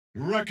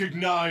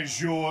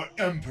Recognize your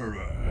Emperor.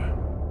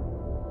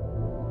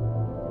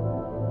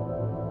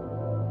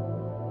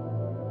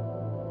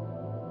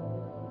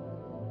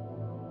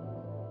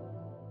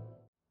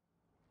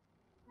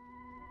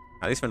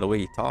 At least from the way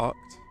he talked.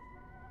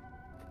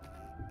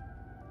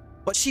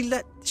 But she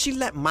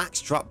let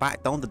Max drop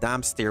back down the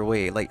damn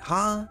stairway. Like,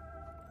 huh?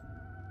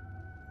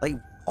 Like,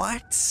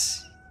 what?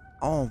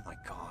 Oh my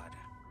god.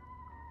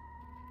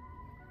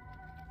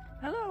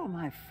 Hello,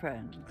 my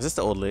friend. Is this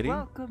the old lady?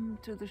 Welcome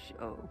to the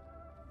show.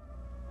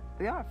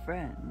 We are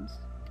friends,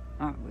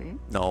 aren't we?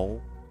 No.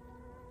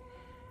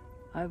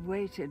 I've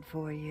waited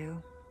for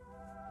you.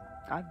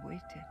 I've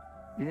waited,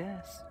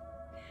 yes.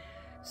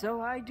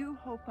 So I do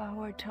hope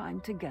our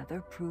time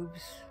together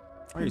proves.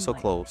 Why are you so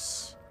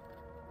close?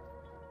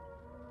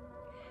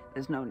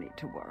 There's no need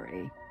to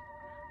worry.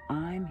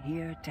 I'm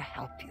here to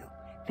help you.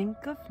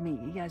 Think of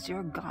me as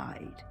your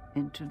guide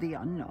into the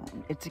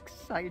unknown. It's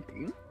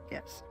exciting,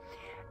 yes,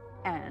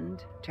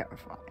 and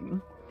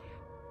terrifying.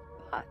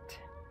 But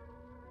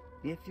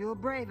if you're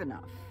brave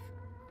enough,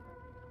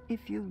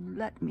 if you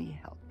let me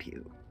help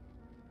you,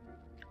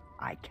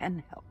 I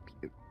can help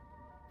you.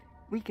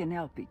 We can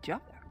help each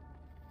other.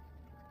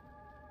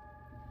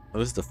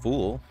 Who's the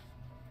fool?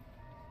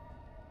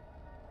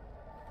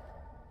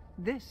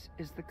 This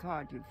is the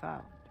card you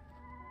found.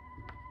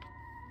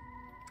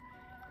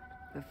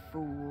 The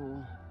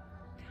Fool.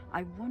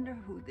 I wonder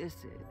who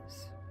this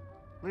is.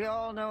 We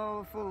all know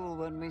a fool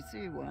when we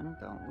see one,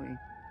 don't we?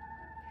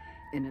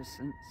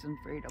 Innocence and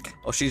freedom.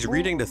 Oh, she's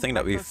reading the thing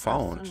that we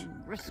found.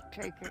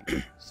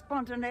 Risk-taking,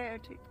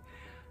 spontaneity,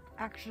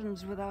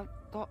 actions without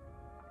thought,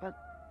 but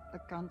the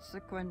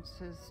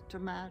consequences to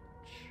match.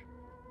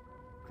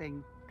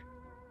 Think.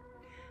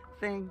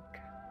 Think,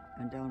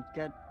 and don't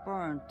get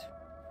burnt.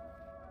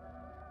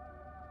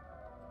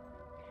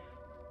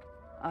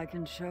 I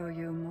can show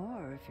you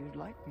more if you'd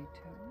like me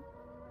to.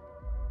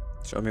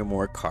 Show me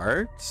more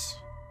cards?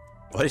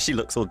 Why does she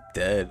look so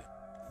dead?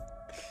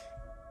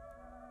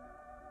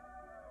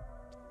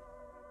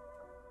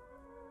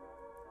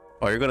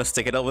 Oh, you're gonna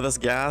stick it up with us,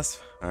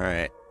 Gas?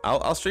 Alright.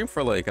 I'll stream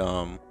for like,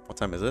 what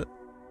time is it?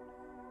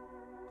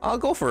 I'll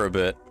go for a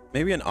bit.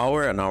 Maybe an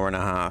hour and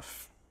a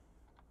half.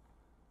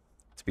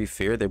 To be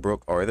fair, they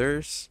broke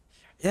orders.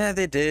 Yeah,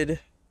 they did.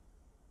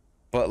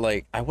 But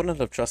like, I wouldn't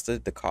have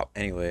trusted the cop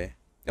anyway.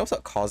 Yo, what's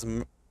up,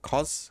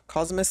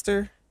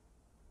 Cosmister?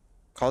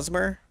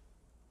 Cosmer?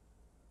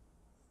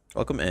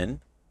 Welcome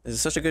in. This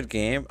is such a good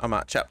game. I'm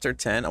at chapter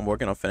 10. I'm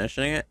working on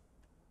finishing it.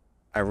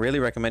 I really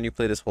recommend you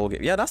play this whole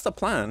game. Yeah, that's the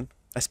plan.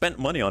 I spent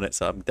money on it,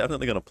 so I'm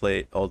definitely gonna play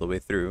it all the way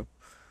through.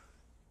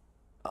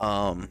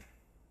 Yeah,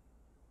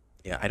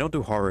 I don't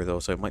do horror though,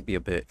 so it might be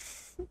a bit.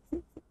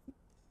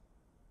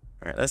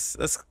 Alright,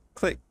 let's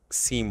click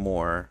see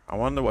more. I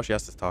wonder what she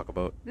has to talk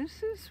about.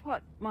 This is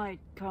what might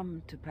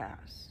come to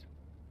pass.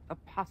 A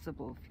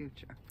possible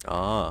future.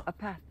 Ah. A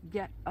path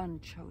yet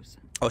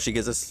unchosen. Oh, she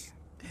gives us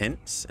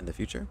hints in the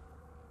future?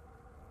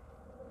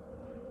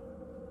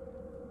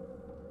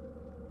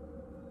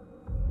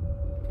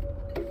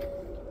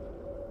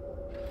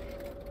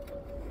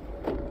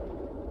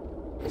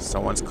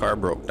 Someone's car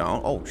broke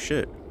down. Oh,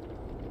 shit.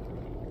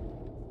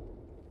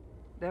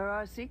 There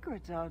are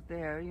secrets out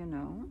there, you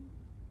know.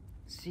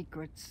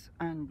 Secrets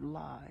and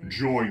lies.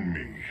 Join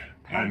me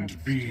and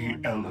be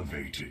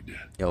elevated.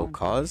 Yo,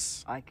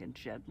 Cause? I can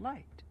shed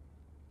light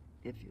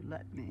if you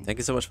let me. Thank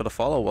you so much for the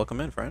follow.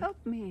 Welcome in, friend.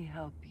 Help me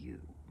help you.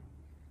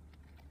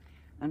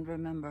 And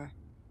remember,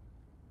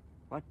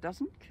 what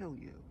doesn't kill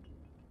you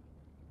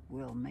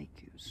will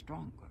make you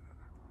stronger.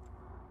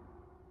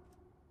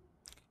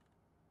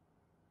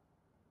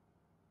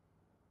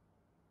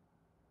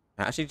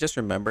 I actually just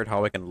remembered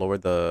how I can lower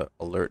the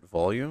alert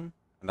volume,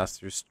 and that's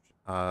through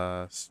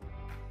Streamlabs.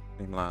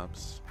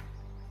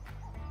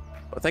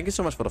 But thank you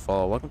so much for the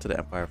follow. Welcome to the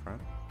Empire,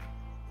 friend.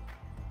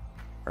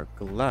 We're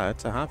glad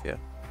to have you.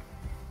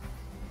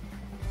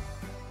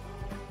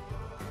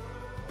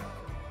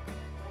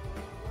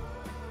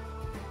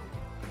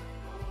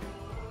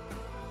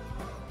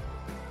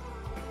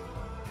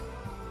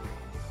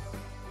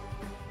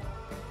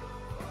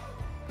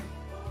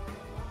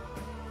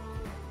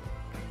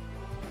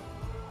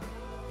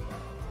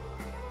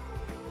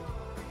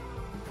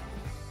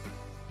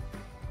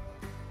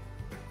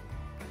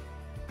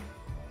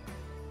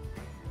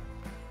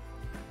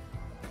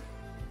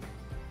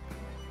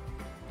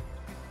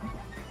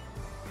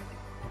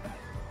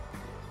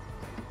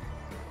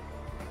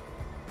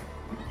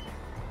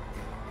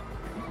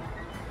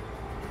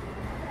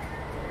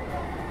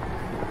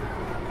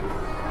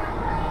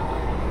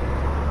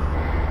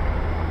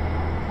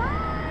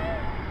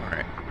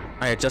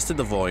 I adjusted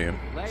the volume,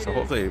 so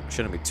hopefully it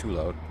shouldn't be too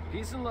loud.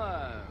 Peace and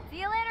love. See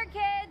you later,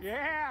 kids.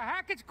 Yeah,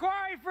 Hackett's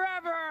Quarry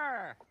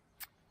forever.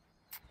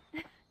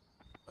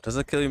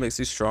 Doesn't kill you makes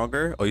you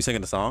stronger. Oh, you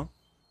singing the song?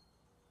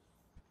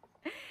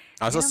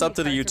 Also sub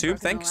to the YouTube.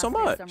 Thank you so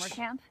much. Summer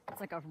camp.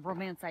 It's like a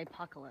romance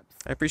apocalypse.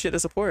 I appreciate the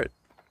support.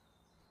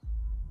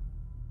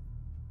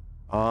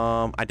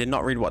 I did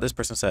not read what this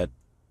person said,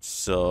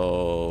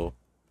 so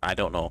I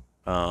don't know.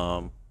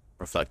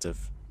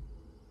 Reflective.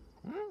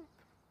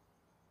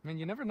 I mean,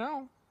 you never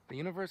know. The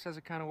universe has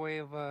a kind of way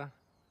of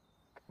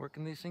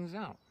working these things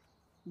out.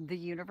 The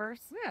universe?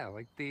 Yeah,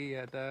 like the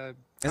Is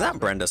that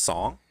Brenda's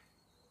song?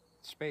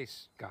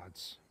 space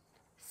gods.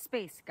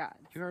 Space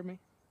gods. You heard me?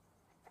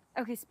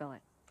 Okay, spell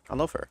it. I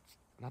love her.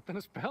 Nothing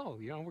to spell.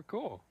 You know, we're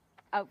cool.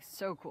 Oh,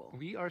 so cool.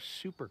 We are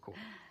super cool.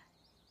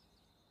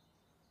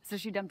 So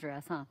she dumped her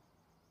ass, huh?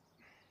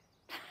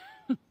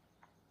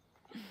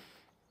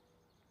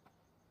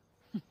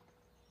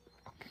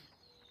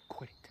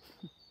 Quit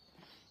it.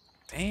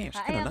 Damn, she's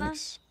Hi, kind of Emma.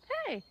 nice.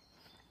 Hey.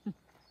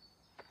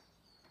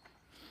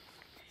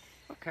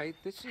 Okay,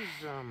 this is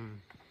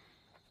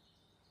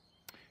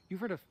you've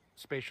heard of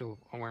spatial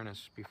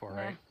awareness before,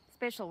 Yeah, right?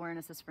 spatial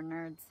awareness is for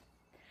nerds.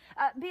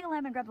 Be a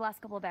lamb and grab the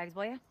last couple of bags,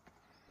 will you?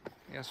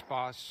 Yes,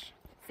 boss.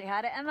 Say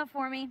hi to Emma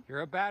for me.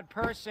 You're a bad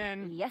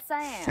person. Yes,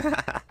 I am.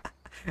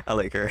 I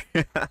like her.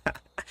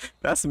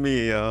 That's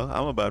me, yo.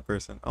 I'm a bad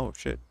person. Oh,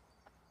 shit.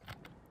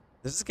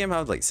 Does this game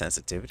have, like,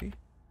 sensitivity?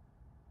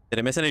 Did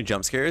I miss any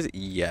jump scares?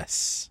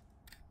 Yes.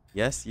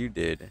 Yes, you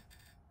did.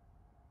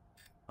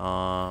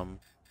 I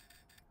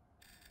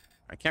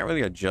can't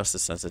really adjust the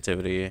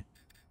sensitivity.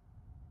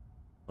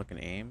 Look and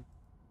aim.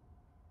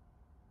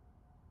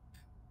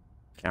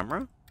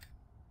 Camera?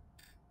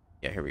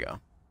 Yeah, here we go.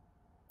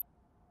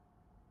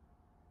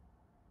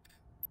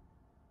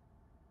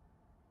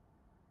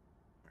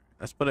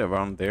 Let's put it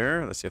around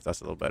there. Let's see if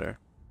that's a little better.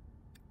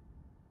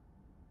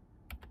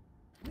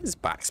 Is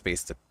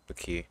backspace the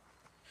key?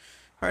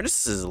 Alright,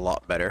 this is a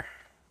lot better.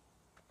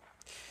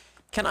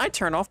 Can I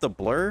turn off the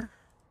blur?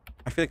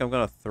 I feel like I'm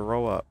gonna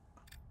throw up.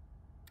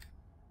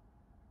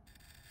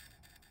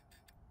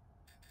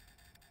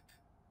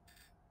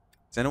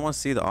 Does anyone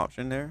see the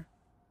option there?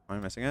 Am I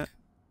missing it?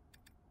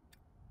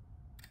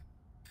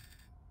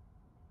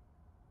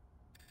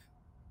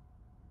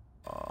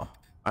 Oh,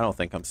 I don't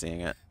think I'm seeing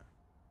it.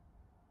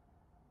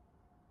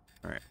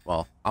 Alright,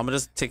 well, I'm gonna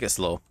just take it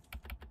slow.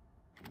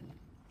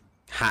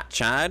 Hat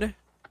Chad.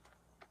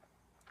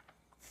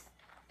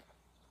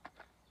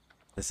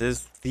 This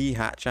is the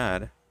Hat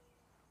Chad.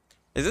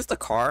 Is this the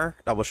car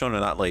that was shown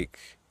in that, like,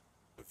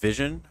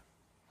 vision?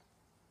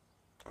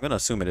 I'm gonna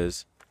assume it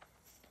is.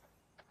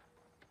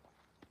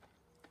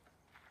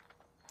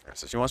 Alright,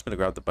 so she wants me to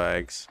grab the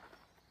bags.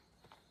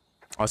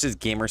 Oh, this is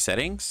gamer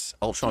settings?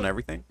 Ultra on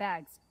everything?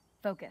 Bags.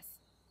 Focus.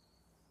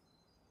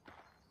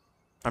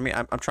 I mean,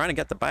 I'm trying to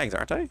get the bags,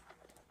 aren't I?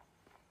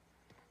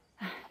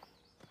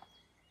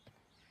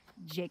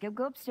 Jacob,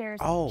 go upstairs.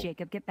 Oh.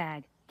 Jacob, get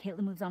bag.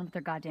 Caitlin moves on with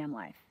her goddamn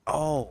life.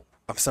 Oh,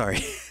 I'm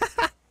sorry.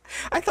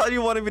 I thought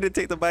you wanted me to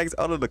take the bags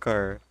out of the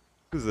car.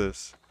 Who's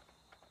this?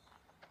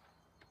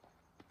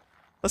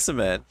 Listen,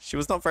 man. She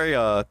was not very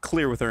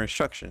clear with her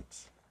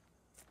instructions.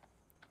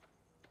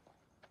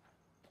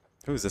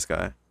 Who's this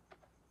guy?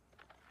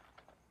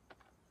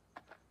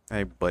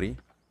 Hey, buddy.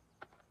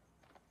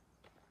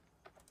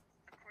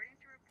 According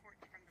to reports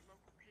from the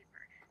local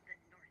paper, the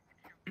North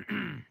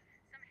killed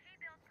some hay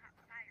bales caught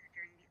fire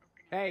during the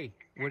opening. Hey,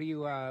 what do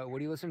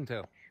you listen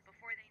to?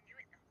 Before they knew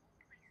it, the whole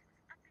place was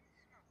up in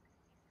smoke.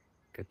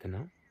 Good to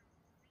know.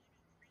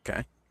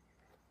 Okay.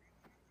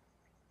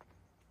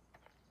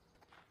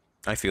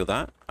 I feel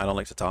that. I don't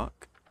like to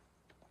talk.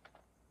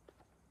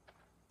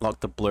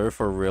 Lock the blur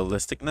for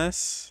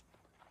realisticness.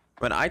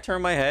 When I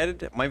turn my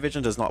head, my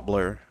vision does not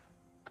blur.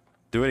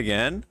 Do it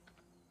again?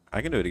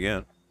 I can do it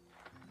again.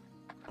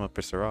 I'm gonna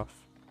piss her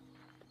off.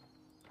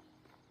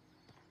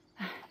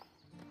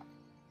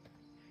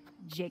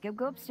 Jacob,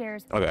 go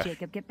upstairs. Okay.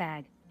 Jacob, get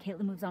bag.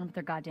 Caitlin moves on with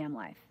her goddamn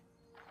life.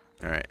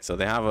 Alright, so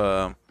they have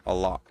a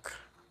lock.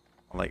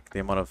 Like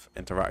the amount of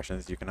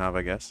interactions you can have,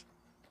 I guess.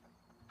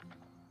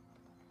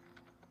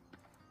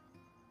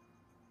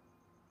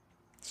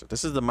 So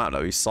this is the map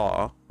that we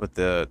saw with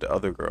the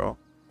other girl.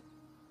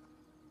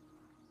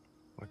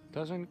 What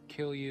doesn't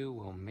kill you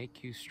will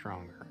make you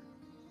stronger.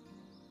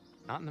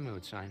 Not in the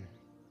mood, sign.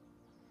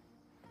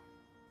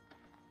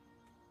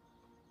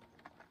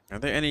 Are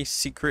there any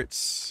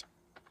secrets?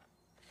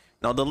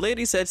 Now the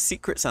lady said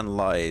secrets and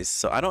lies,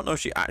 so I don't know if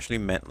she actually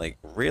meant like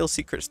real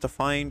secrets to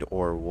find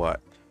or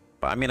what.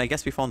 But I mean, I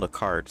guess we found a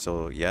card,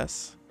 so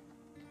yes.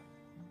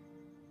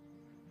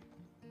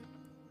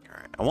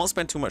 Alright, I won't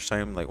spend too much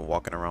time like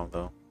walking around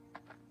though.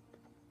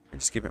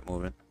 Just keep it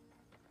moving.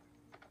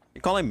 You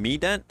calling me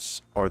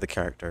dense or the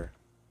character?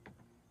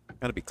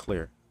 Gotta be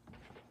clear.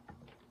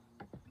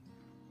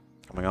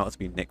 Coming out to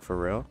be Nick for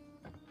real.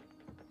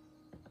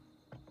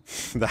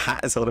 The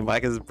hat is holding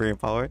back his brain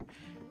power.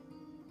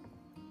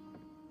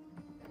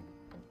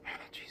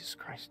 Jesus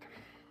Christ.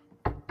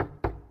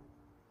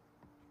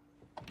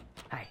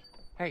 Hey.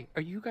 Hey,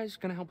 are you guys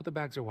gonna help with the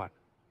bags or what?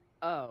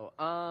 Oh,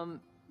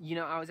 you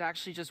know, I was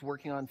actually just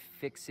working on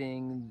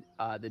fixing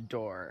the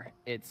door.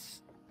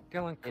 It's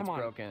Dylan, come on.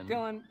 broken.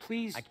 Dylan,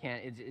 please. I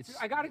can't. It's.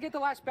 I gotta get the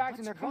last bags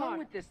in there. What's Come wrong on.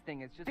 with this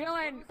thing? It's just.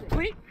 Dylan, frozen.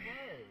 please.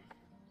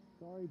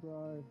 Sorry,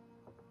 bro.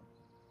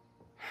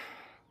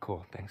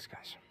 Cool. Thanks,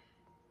 guys.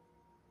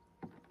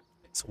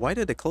 So why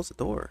did they close the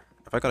door?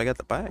 If I gotta get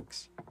the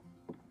bags.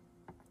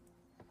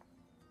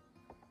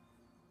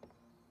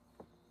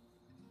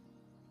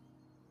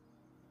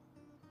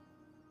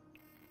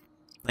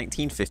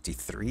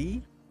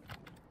 1953?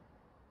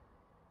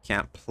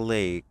 Camp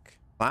Plague.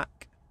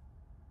 Black.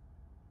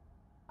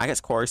 I guess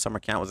Quarry Summer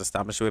Camp was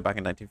established way back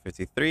in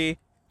 1953,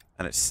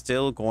 and it's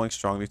still going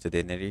strongly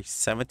today, nearly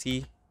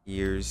 70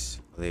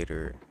 years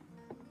later.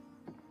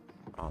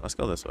 Oh, let's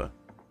go this way.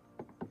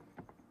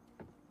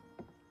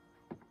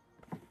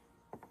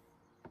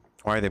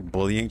 Why are they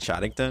bullying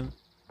Chaddington?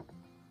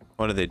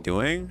 What are they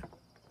doing?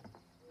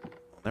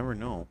 I'll never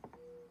know.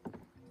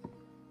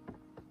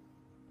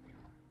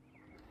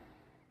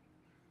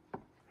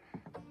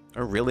 I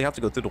really have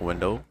to go through the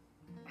window.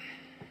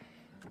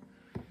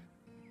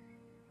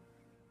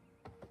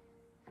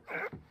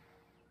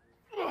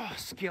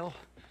 Skill.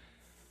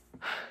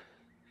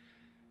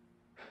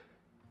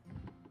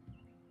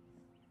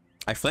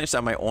 I flinched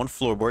at my own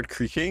floorboard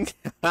creaking.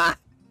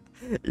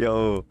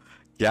 Yo,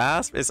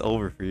 gasp, it's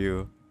over for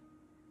you.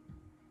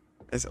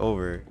 It's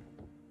over.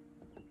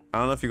 I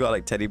don't know if you got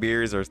like teddy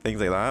bears or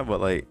things like that,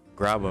 but like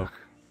grab them.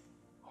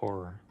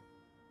 Horror.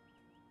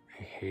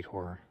 I hate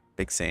horror.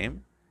 Big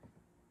same.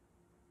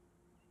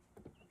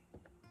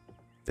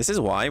 This is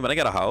why when I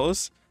get a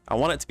house, I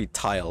want it to be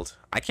tiled.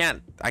 I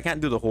can't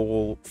do the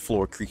whole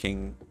floor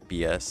creaking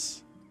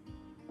BS.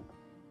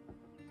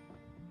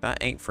 That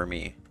ain't for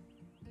me.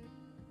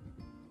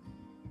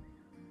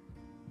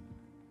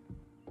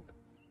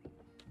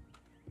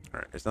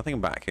 Alright, there's nothing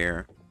back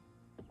here.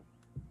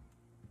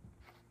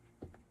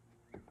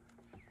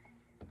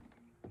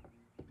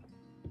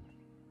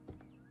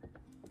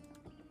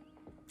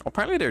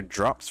 Apparently there are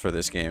drops for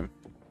this game.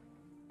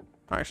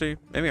 Actually,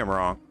 maybe I'm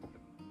wrong.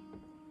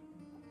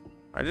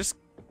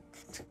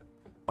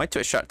 My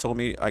Twitch chat told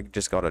me I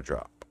just got a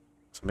drop.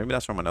 So maybe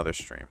that's from another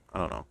stream. I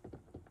don't know.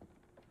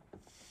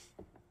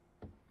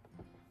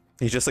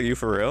 He's just like you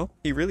for real?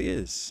 He really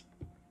is.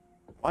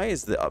 Why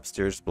is the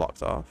upstairs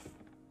blocked off?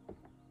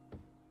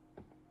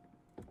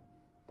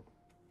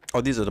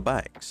 Oh, these are the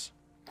bags.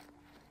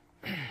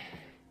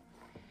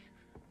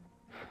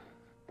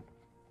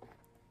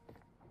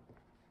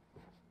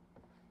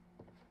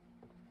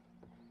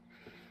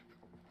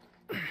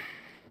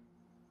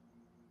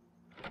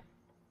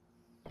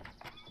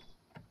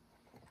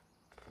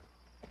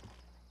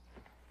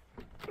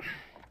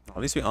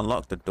 At least we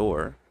unlocked the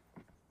door.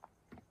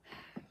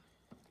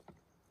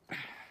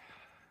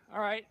 All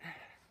right.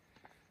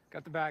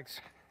 Got the bags.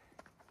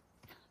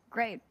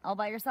 Great. All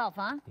by yourself,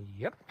 huh?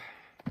 Yep.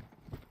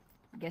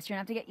 Guess you're gonna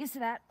have to get used to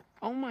that.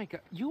 Oh my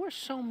god, you are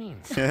so mean.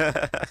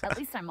 At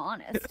least I'm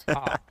honest.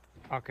 Oh,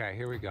 okay,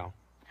 here we go.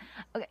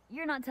 Okay,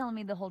 you're not telling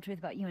me the whole truth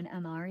about you and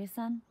Emma, are you,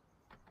 son?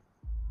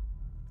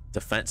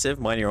 Defensive,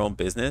 mind your own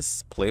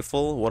business.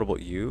 Playful, what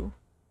about you?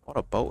 What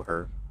about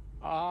her?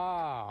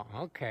 Oh,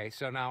 okay.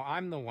 So now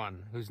I'm the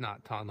one who's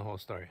not telling the whole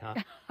story, huh?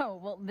 Oh,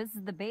 well, this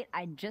is the bait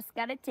I just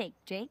gotta take,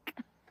 Jake.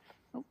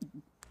 Oh,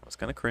 I was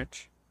gonna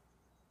cringe.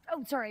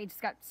 oh sorry, I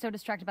just got so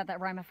distracted about that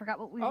rhyme. I forgot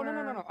what we Oh, were...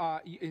 no.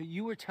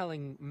 You were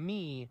telling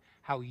me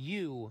how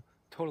you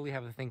totally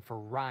have a thing for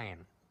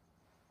Ryan.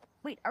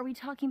 Wait, are we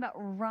talking about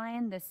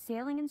Ryan, the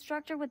sailing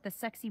instructor with the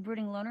sexy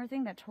brooding loner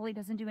thing that totally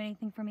doesn't do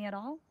anything for me at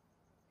all?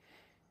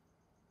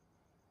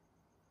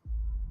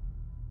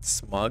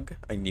 Smug,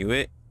 I knew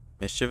it.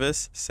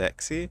 Mischievous,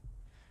 sexy.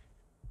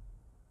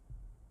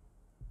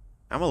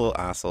 I'm a little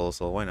asshole,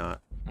 so why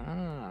not?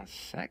 Ah,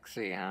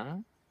 sexy, huh?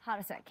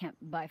 Hottest at camp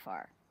by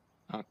far.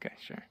 Okay,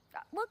 sure.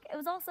 Look, it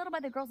was all settled by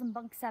the girls in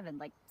bunk 7,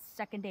 like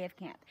second day of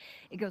camp.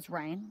 It goes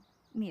Ryan,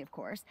 me of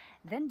course,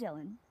 then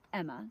Dylan,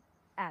 Emma,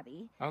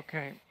 Abby,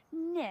 Okay.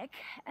 Nick,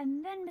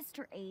 and then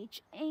Mr.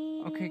 H,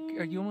 and... Okay,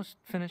 are you almost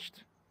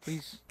finished?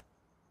 Please?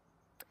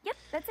 Yep,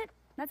 that's it.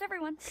 That's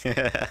everyone.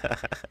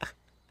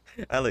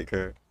 I like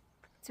her.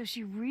 So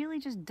she really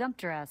just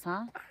dumped her ass,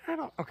 huh? I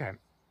don't... Okay.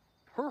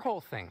 Her whole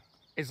thing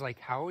is like,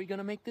 how are we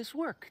gonna make this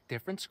work?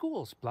 Different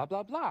schools, blah,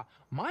 blah, blah.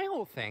 My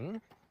whole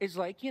thing is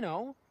like, you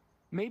know,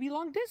 maybe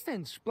long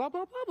distance, blah,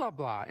 blah, blah, blah,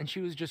 blah. And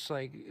she was just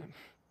like,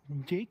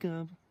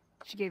 Jacob.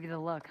 She gave you the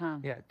look, huh?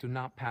 Yeah, do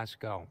not pass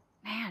go.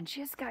 Man, she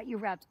just got you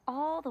wrapped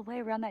all the way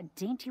around that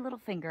dainty little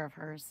finger of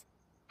hers.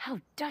 How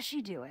does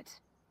she do it?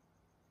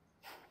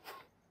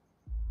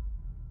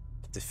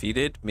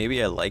 Defeated,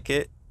 maybe I like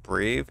it.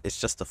 Brave, it's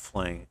just a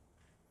fling.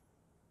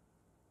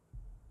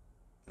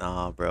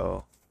 Nah,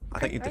 bro. I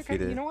think you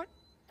defeated. You know what?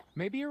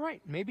 Maybe you're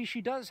right. Maybe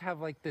she does have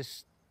like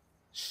this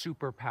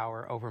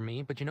superpower over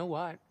me, but you know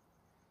what?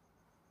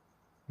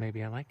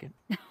 Maybe I like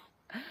it.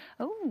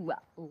 Oh,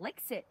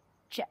 likes it.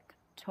 Check.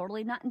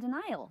 Totally not in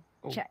denial.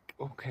 Oh, Check.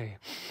 Okay.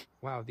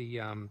 Wow,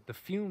 the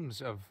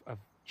fumes of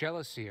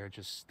jealousy are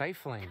just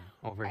stifling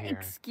over here.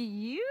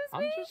 Excuse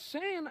I'm me? just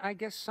saying, I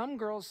guess some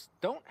girls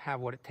don't have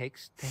what it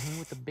takes to hang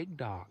with the big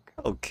dog.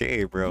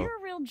 Okay, bro. You're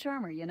a real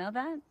charmer, you know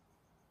that?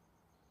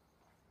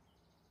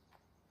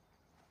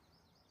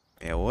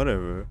 Yeah,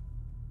 whatever.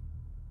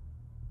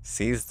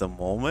 Seize the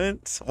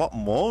moment? What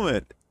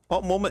moment?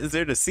 What moment is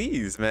there to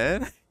seize,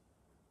 man?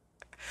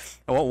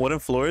 I want wooden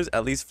floors,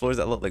 at least floors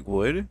that look like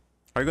wood.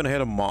 Are you gonna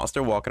hit a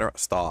monster walking around?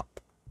 Stop.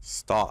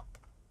 Stop.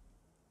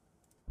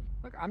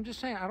 Look, I'm just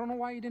saying, I don't know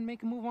why you didn't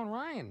make a move on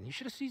Ryan. You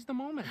should have seized the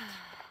moment.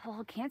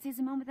 Well, can't seize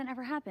a moment that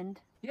never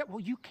happened. Yeah, well,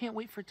 you can't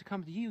wait for it to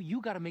come to you.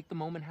 You got to make the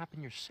moment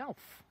happen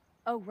yourself.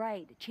 Oh,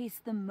 right. Chase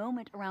the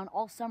moment around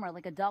all summer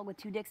like a dog with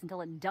 2 dicks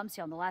until it dumps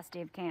you on the last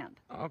day of camp.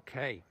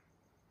 Okay.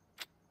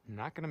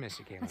 Not gonna miss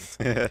you,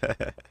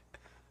 Caitlin.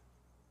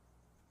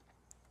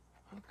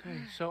 Okay,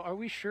 so are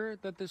we sure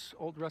that this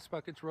old rust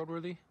bucket's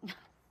roadworthy?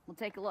 We'll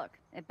take a look.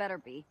 It better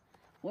be.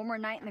 One more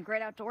night in the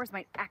great outdoors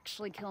might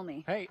actually kill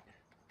me. Hey,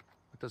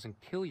 what doesn't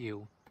kill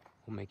you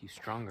will make you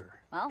stronger.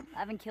 Well, I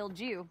haven't killed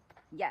you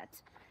yet.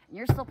 And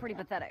you're still pretty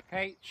pathetic.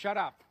 Hey, shut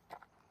up.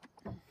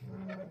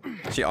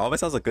 She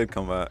always has a good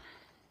comeback.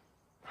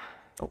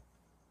 Oh.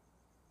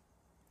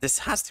 This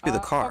has to be the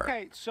car.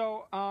 Okay,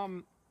 so,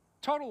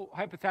 total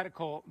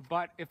hypothetical,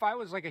 but if I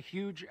was like a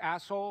huge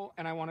asshole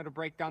and I wanted to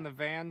break down the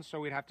van so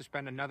we'd have to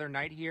spend another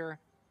night here,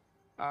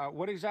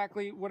 what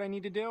exactly would I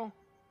need to do?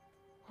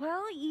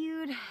 Well,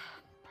 you'd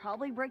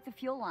probably break the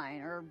fuel line,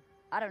 or,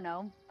 I don't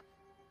know,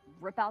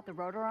 rip out the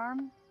rotor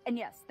arm. And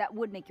yes, that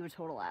would make you a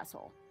total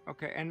asshole.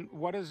 Okay, and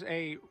what does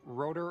a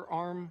rotor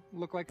arm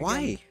look like Why?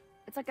 again?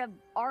 It's like a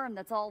arm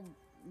that's all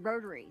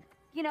rotary.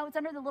 You know, it's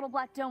under the little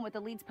black dome with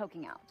the leads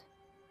poking out.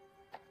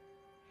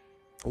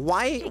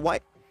 Why?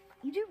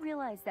 You do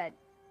realize that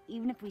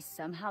even if we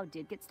somehow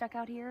did get stuck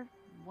out here,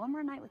 one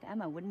more night with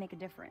Emma wouldn't make a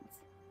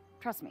difference.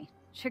 Trust me,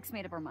 Chick's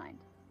made up her mind.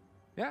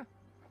 Yeah.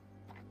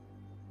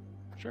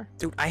 Sure.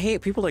 Dude, I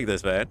hate people like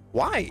this, man.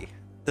 Why?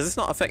 Does this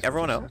not affect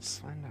everyone else?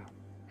 Find out.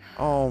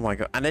 Oh my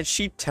god. And then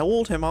she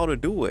told him how to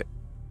do it.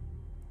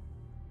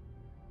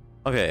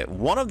 Okay,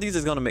 one of these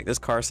is going to make this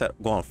car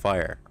set go on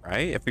fire,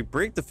 right? If we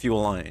break the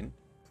fuel line,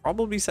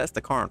 probably sets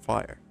the car on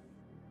fire.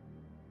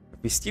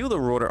 If we steal the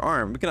rotor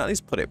arm, we can at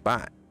least put it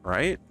back,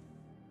 right?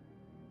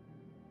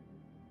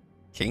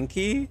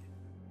 Kinky?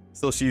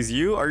 So she's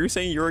you? Are you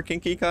saying you're a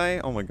kinky guy?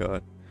 Oh my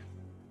god.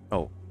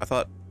 Oh, I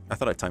thought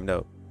I timed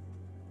out.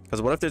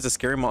 Because what if there's a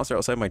scary monster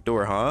outside my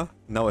door, huh?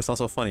 No, it's not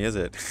so funny, is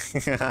it?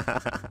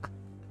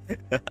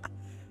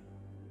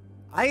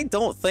 I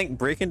don't think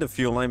breaking the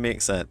fuel line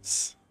makes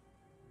sense.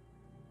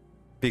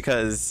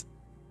 Because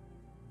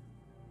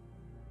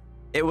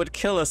it would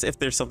kill us if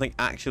there's something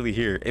actually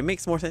here. It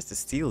makes more sense to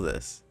steal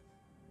this.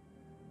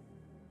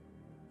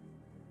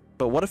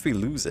 But what if we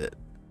lose it?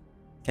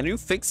 Can you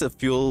fix a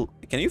fuel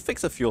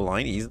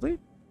line easily?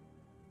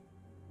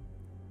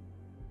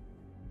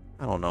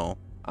 I don't know.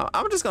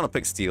 I'm just gonna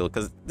pick steel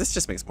because this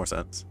just makes more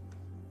sense.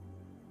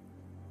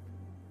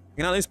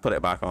 You can at least put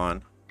it back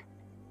on.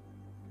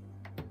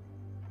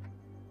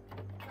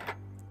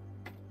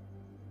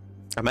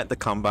 I meant the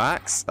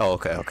comebacks. Oh,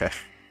 okay.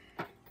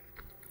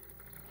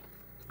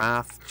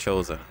 Path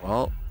chosen.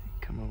 Well,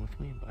 Come on with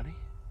me, buddy.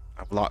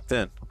 I'm locked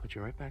in. I'll put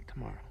you right back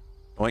tomorrow.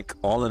 Oink,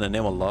 all in the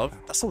name of love.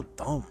 That's so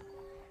dumb.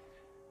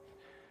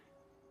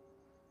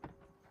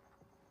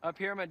 Up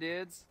here, my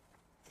dudes.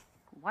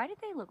 Why did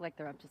they look like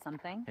they're up to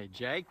something? Hey,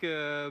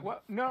 Jacob.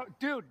 What? No,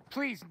 dude,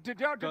 please,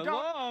 don't. Go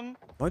along.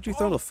 Why'd you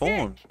throw the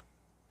phone? Dick.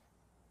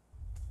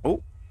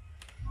 Oh,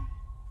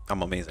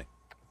 I'm amazing.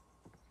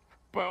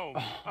 Boom.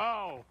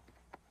 Oh,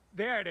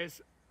 there it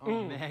is.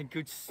 Oh, man,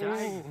 good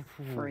sight.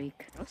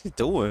 Freak. What's he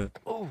doing?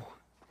 Ooh,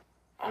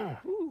 I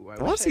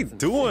What's wish I he had some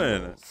doing?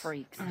 singles.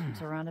 Freaks. I'm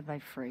surrounded by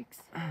freaks.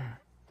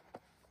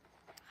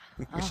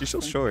 She's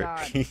so thank short.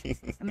 God.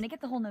 I'm gonna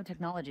get the whole no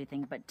technology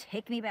thing, but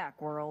take me back,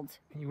 world.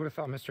 You would have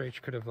thought Mr.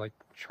 H could have like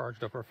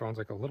charged up our phones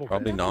like a little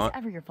Probably bit. not. It's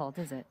ever your fault,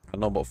 is it? I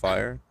don't know about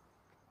fire.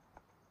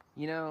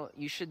 You know,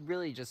 you should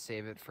really just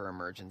save it for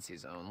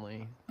emergencies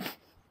only.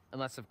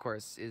 Unless, of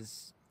course,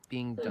 is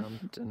being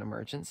dumped an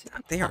emergency.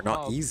 They are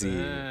not Oh, easy.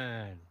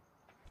 man.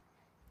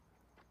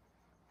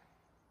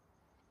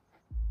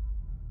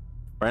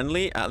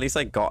 Friendly? At least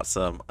I got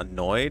some.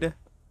 Annoyed?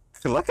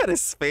 Look at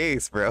his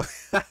face, bro.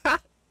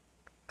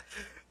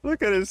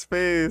 Look at his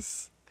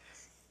face.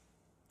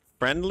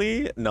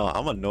 Friendly? No,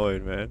 I'm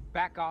annoyed, man.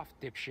 Back off,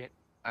 dipshit.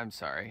 I'm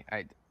sorry.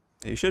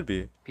 You should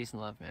be. Peace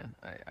and love, man.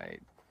 I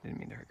didn't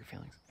mean to hurt your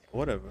feelings.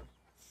 Whatever.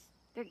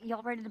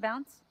 Y'all ready to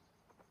bounce?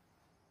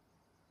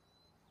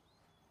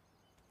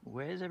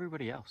 Where's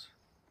everybody else?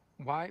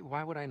 Why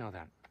would I know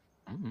that?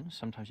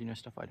 Sometimes you know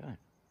stuff I don't.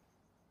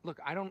 Look,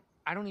 I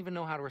don't even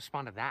know how to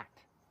respond to that.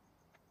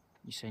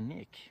 You say,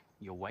 Nick,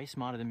 you're way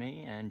smarter than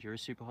me, and you're a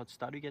super hot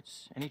stud who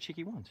gets any chick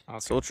he wants. Okay,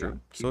 So true.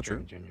 keep So going, true.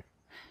 Junior.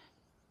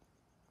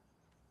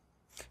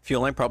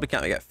 Fuel line probably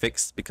can't get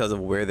fixed because of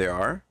where they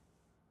are.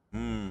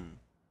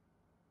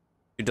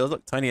 She does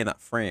look tiny in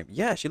that frame.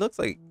 Yeah, she looks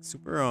like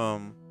super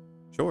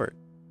short.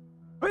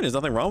 I mean, there's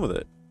nothing wrong with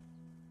it.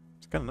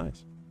 It's kind of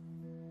nice.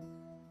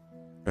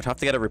 I'd have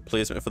to get a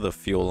replacement for the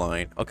fuel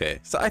line. Okay,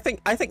 so I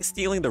think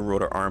stealing the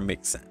rotor arm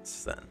makes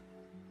sense then,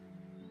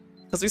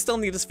 because we still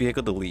need this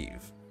vehicle to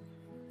leave.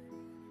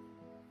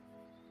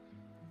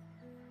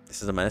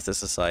 This is a menace to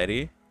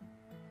society.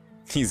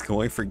 He's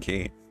going for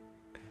gain.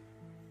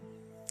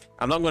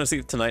 I'm not going to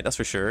sleep tonight, that's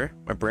for sure.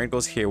 My brain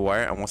goes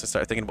haywire, and once I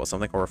start thinking about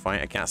something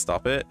horrifying, I can't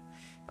stop it.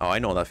 Oh, I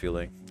know that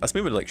feeling. Let's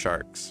move it like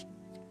sharks.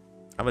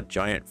 I have a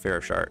giant fear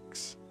of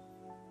sharks.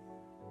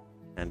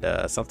 And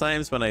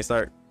sometimes when I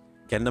start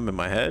getting them in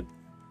my head,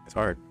 it's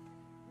hard.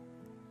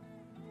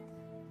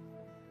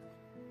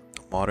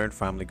 Modern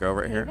family girl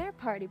right Hey here. there,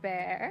 party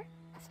bear.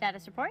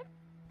 Status report?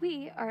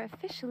 We are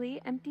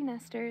officially empty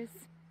nesters.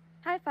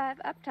 High five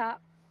up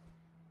top.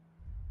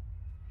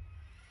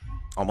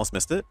 Almost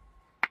missed it.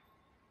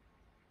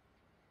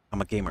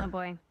 I'm a gamer. Oh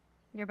boy.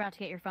 You're about to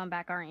get your phone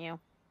back, aren't you?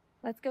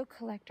 Let's go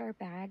collect our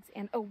bags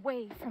and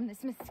away from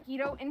this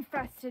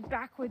mosquito-infested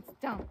backwoods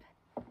dump.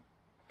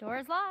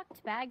 Door's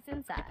locked, bags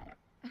inside.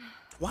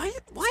 Why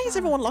is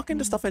everyone locking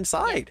the stuff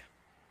inside?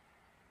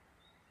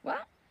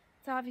 Well,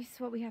 it's obvious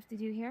what we have to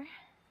do here.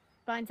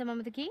 Find someone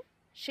with a key?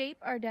 Shape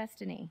our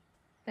destiny.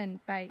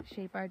 And by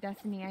shape our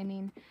destiny, I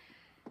mean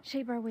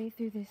shape our way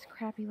through this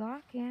crappy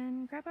lock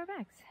and grab our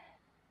bags.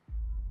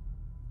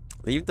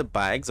 Leave the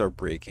bags or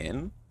break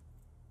in?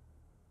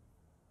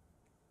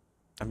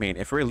 I mean,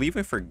 if we're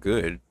leaving for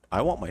good,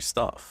 I want my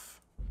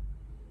stuff.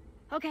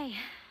 Okay.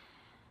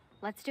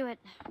 Let's do it.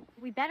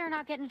 We better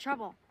not get in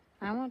trouble.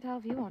 I won't tell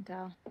if you won't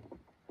tell.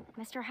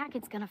 Mr.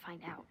 Hackett's gonna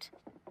find out.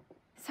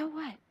 So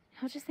what?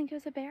 He'll just think it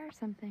was a bear or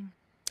something.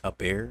 A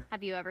bear?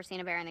 Have you ever seen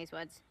a bear in these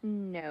woods?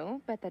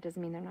 No, but that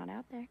doesn't mean they're not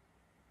out there.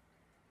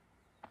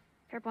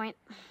 Fair point.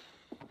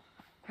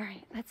 All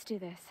right, let's do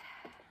this.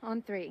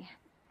 On 3.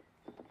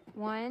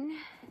 1,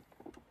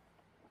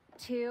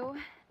 2,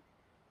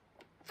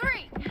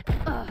 3.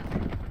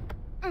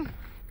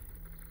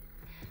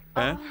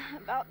 Eh?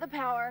 About the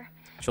power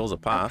Shows a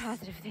of path.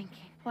 positive thinking.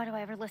 Why do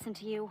I ever listen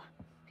to you?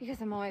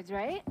 Because I'm always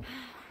right.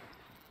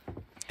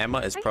 Emma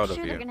is Are proud you of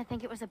sure you. they're gonna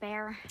think it was a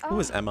bear? Who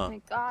is Emma? Oh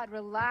my God,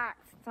 relax.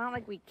 It's not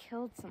like we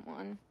killed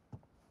someone.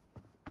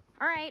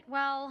 All right,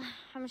 well,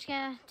 I'm just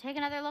gonna take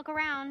another look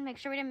around, make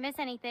sure we didn't miss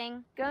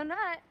anything. Go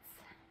nuts.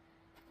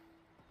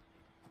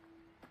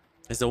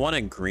 Is the one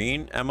in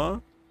green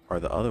Emma? Or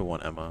the other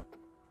one Emma?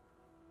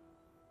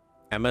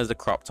 Emma is the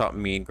crop top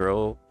mean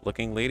girl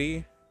looking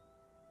lady?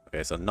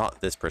 Okay, so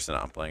not this person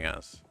I'm playing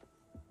as.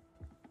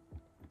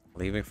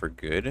 Leaving for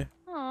good?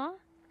 Aw.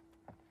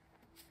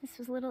 This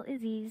was little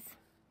Izzy's.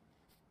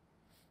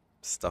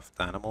 Stuffed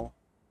animal?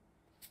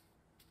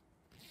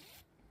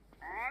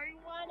 I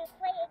want to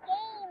play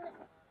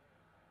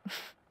a game.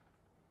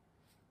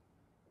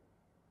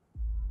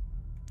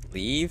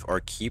 Leave or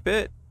keep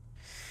it?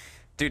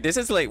 Dude, this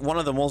is like one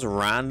of the most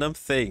random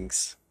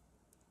things.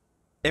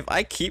 If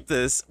I keep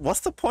this, what's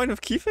the point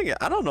of keeping it?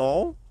 I don't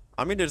know.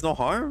 I mean, there's no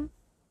harm.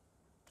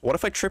 What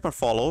if I trip and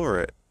fall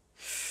over it?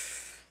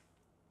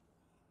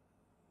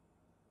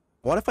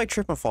 What if I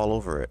trip and fall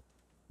over it?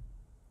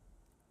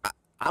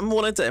 I'm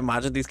willing to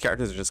imagine these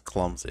characters are just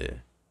clumsy.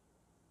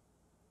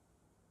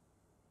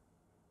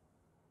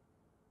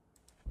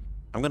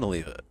 I'm gonna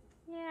leave it.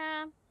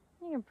 Yeah,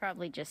 you can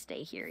probably just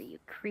stay here, you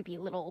creepy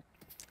little...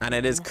 And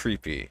it is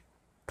creepy.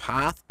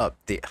 Path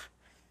update.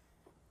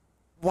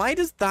 Why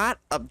does that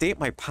update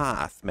my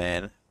path,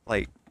 man?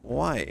 Like,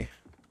 why?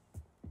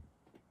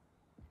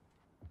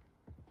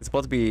 It's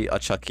supposed to be a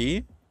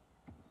Chucky.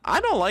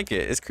 I don't like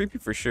it. It's creepy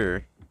for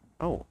sure.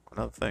 Oh,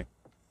 another thing.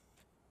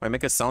 Might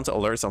make a sound to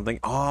alert something.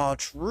 Oh,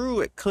 true.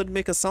 It could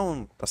make a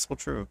sound. That's so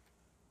true.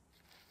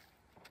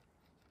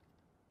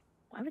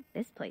 Why would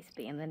this place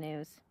be in the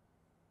news?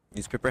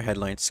 Newspaper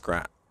headline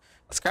scrap.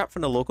 A scrap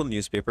from the local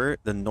newspaper,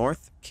 the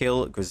North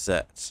Kill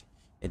Gazette.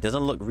 It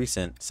doesn't look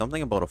recent.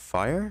 Something about a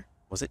fire?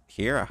 Was it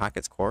here at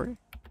Hackett's Quarry?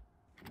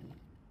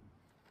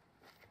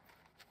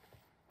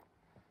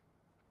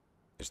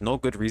 There's no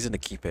good reason to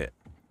keep it.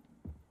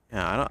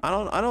 Yeah,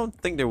 I don't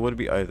think there would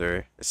be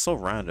either. It's so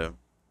random.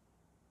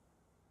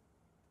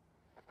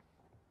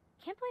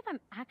 Can't believe I'm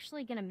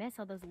actually gonna miss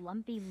all those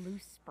lumpy,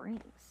 loose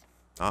springs.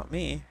 Not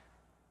me.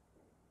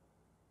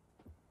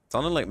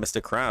 Sounded like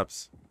Mr.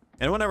 Krabs.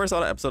 Anyone ever saw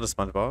that episode of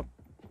SpongeBob?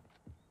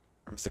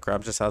 Where Mr.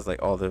 Krabs just has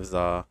like all this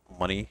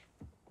money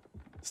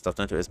stuffed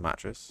into his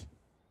mattress.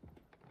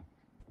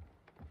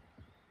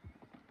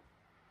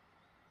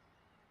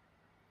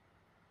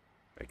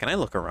 Wait, can I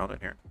look around in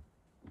here?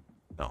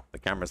 No, the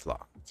camera's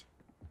locked.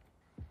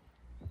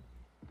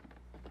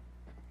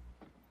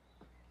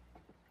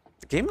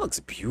 The game looks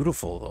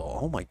beautiful though.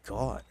 Oh my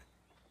god.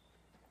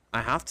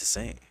 I have to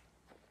say.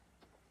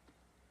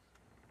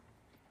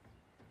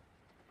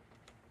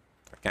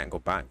 I can't go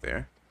back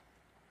there.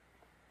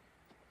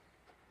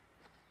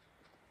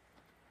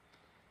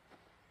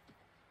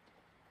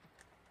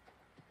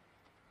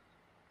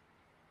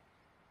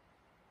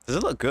 Does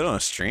it look good on a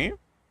stream?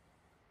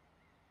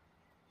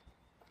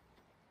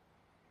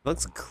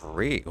 Looks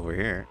great over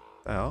here.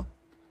 What the hell?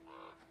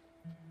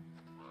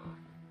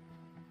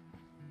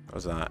 What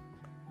was that?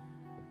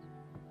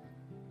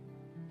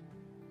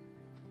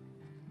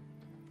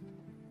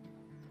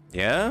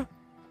 Yeah?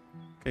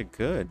 Okay,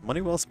 good. Money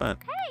well spent.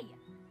 Hey!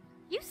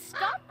 You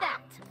stop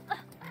that!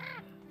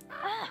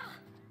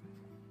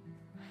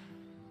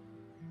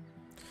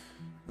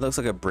 Looks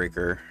like a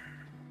breaker.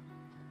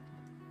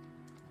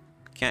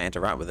 Can't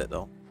interact with it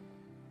though.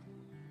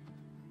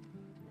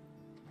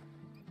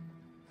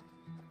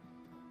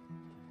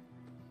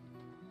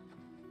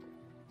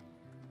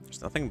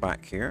 There's nothing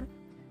back here.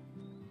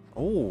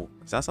 Oh,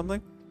 is that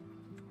something?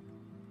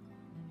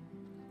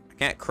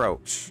 Can't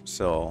crouch,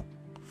 so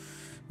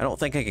I don't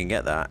think I can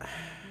get that.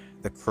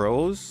 The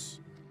crows?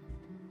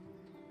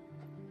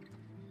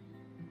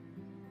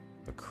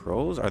 The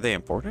crows? Are they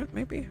important,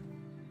 maybe?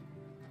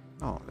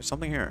 Oh, there's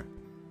something here.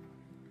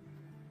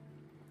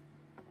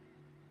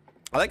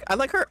 I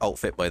like her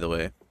outfit, by the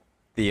way.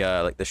 The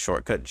like the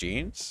shortcut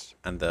jeans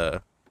and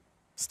the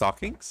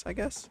stockings, I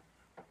guess.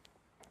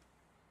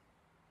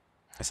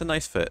 It's a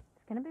nice fit.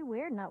 It's gonna be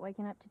weird not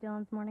waking up to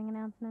Dylan's morning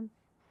announcements.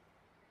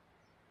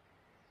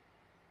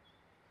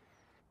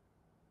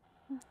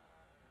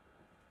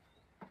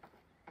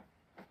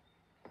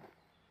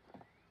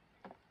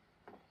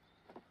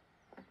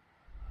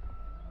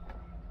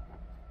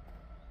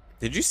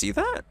 Did you see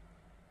that?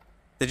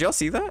 Did y'all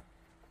see that?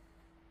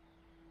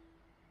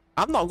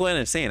 I'm not going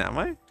insane, am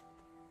I?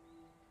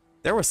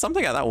 There was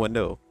something at that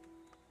window.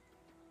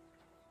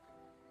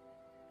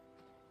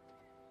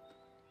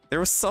 There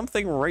was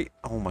something right...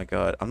 Oh my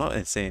god, I'm not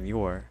insane,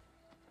 you are.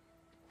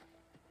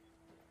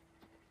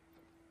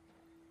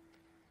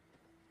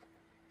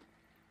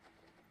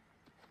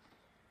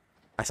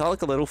 I saw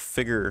like a little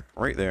figure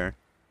right there.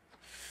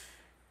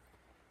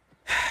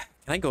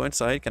 Can I go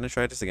inside? Can I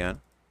try this again?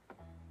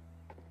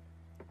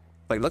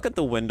 Like, look at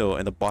the window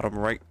in the bottom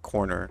right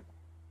corner.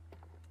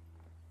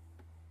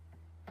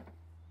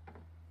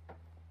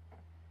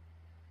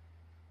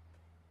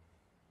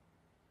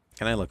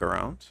 Can I look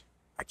around?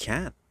 I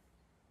can't.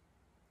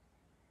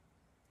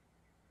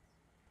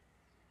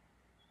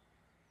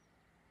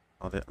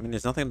 Oh, I mean,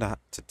 there's nothing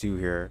to do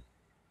here.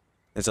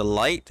 There's a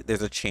light.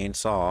 There's a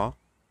chainsaw.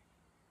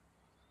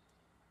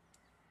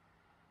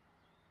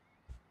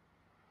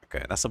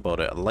 Okay, that's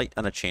about it. A light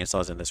and a chainsaw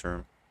is in this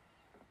room.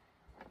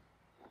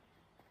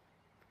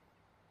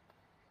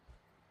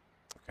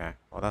 Okay,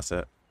 well, that's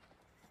it.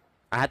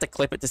 I had to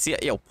clip it to see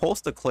it. Yo,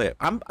 post the clip.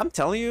 I'm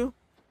telling you,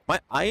 my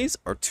eyes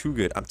are too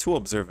good. I'm too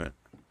observant.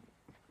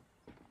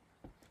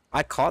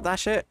 I caught that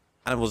shit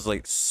and it was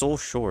like so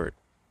short.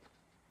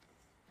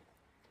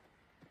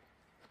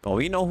 Oh,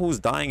 we know who's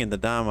dying in the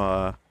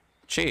damn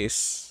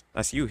chase.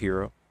 That's you,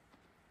 hero.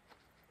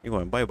 You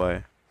going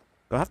bye-bye.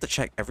 Do I have to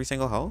check every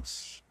single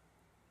house?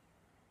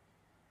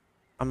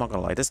 I'm not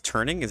gonna lie, this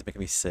turning is making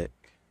me sick.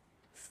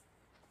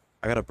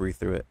 I gotta breathe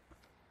through it.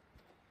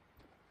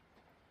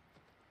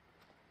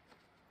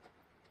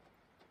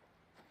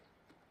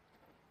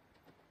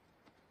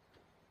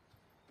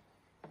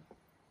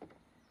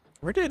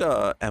 Where did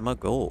Emma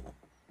go?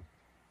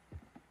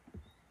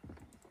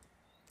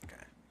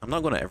 Okay. I'm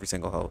not going to every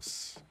single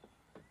house.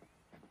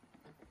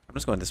 I'm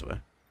just going this way.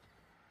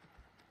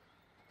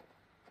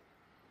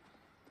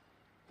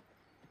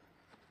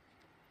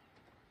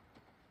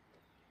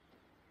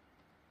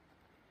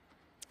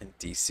 In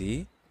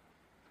DC?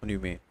 What do you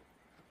mean?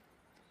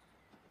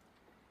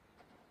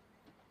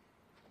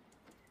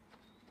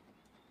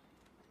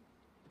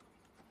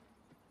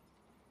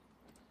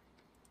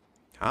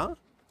 Huh?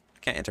 I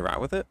can't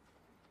interact with it?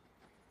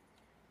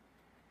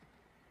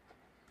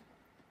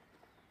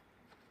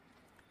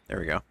 There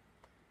we go.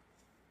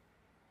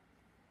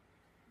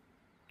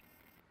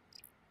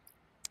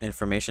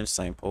 Information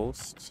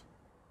signpost.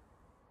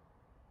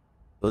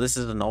 Though this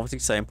is a novelty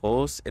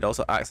signpost, it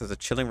also acts as a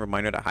chilling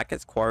reminder that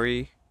Hackett's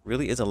Quarry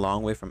really is a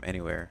long way from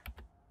anywhere.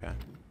 Okay.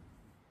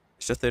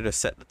 It's just there to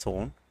set the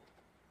tone.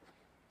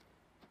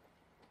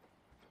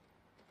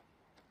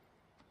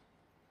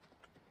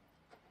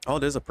 Oh,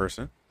 there's a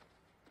person.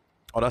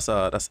 Oh,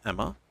 that's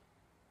Emma.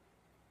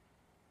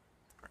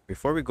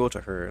 Before we go to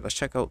her, let's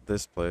check out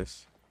this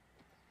place.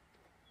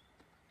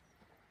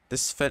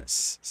 This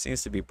fence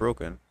seems to be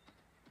broken.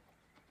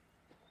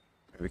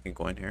 Maybe we can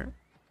go in here.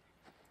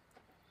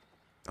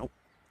 Oh,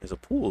 there's a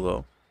pool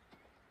though.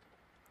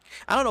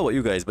 I don't know about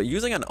you guys, but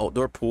using an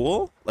outdoor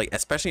pool, like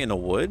especially in the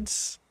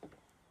woods,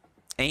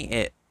 ain't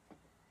it.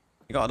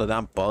 You got all the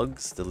damn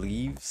bugs, the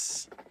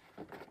leaves.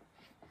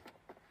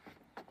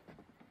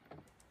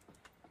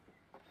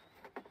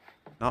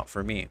 Not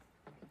for me.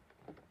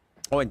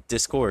 Oh, and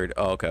Discord.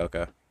 Oh, okay,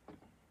 okay.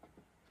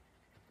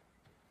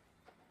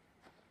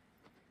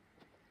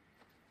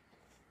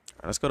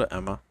 Alright, let's go to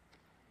Emma.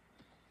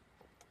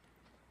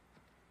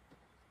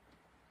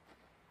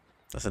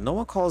 Listen, no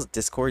one calls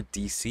Discord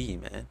DC,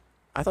 man.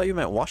 I thought you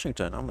meant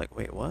Washington. I'm like,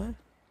 wait, what?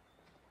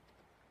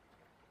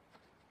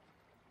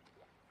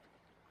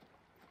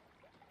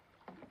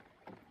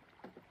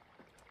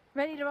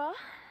 Ready to roll?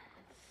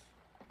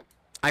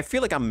 I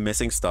feel like I'm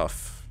missing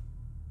stuff.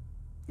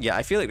 Yeah,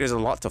 I feel like there's a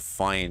lot to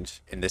find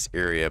in this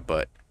area,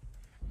 but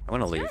I'm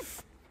gonna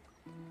leave.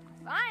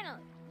 Finally.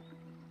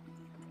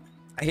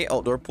 I hate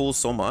outdoor pools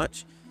so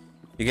much.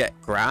 You get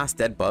grass,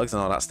 dead bugs,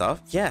 and all that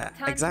stuff. Yeah,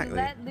 Time exactly.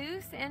 to let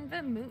loose and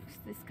vamoose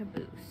this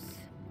caboose.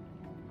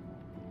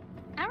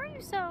 How are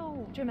you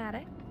so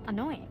Dramatic.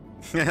 annoying?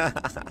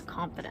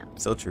 Confident.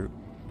 So true.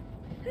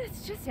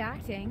 It's just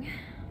acting.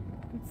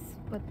 It's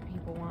what the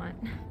people want.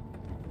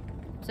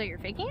 So you're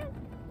faking it?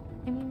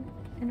 I mean,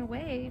 in a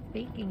way,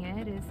 faking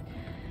it is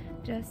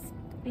just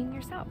being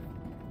yourself,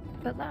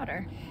 but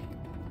louder.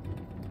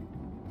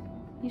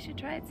 You should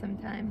try it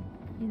sometime.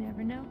 You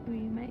never know who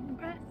you might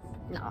impress.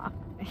 Nah,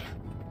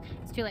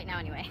 It's too late now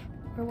anyway.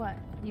 For what?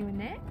 You and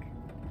Nick?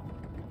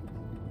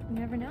 You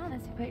never know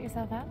unless you put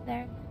yourself out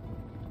there.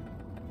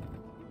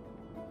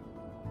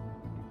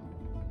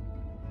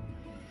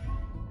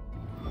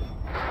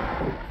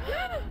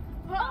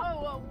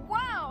 Oh,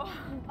 wow!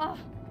 Oh,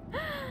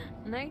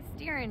 nice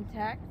steering,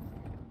 Tex.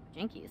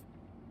 Jinkies.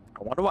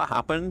 I wonder what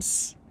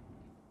happens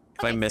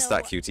if I miss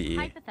that QTE.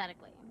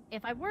 Hypothetically,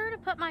 if I were to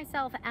put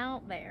myself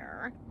out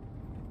there,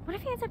 what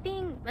if he ends up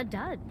being a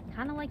dud?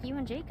 Kind of like you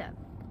and Jacob.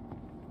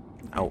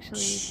 Ouch.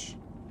 Actually,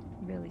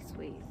 really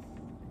sweet.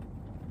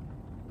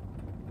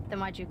 Then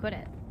why'd you quit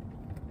it?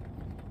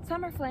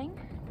 Summer fling.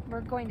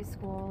 We're going to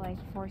school like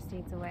 4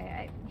 states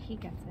away. He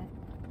gets it.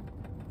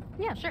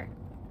 Yeah, sure.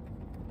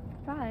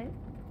 But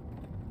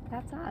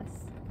that's us.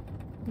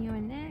 You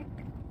and Nick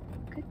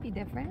could be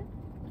different.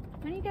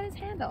 When do you get his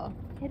handle?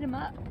 Hit him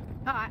up.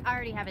 Oh, I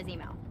already have his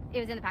email. It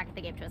was in the packet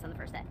they gave to us on the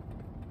first day.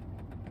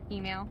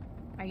 Email?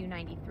 Are you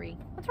 93?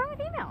 What's wrong with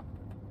email?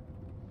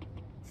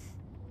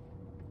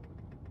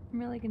 I'm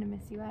really gonna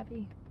miss you,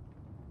 Abby.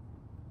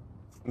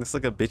 It's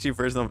like a bitchy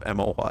version of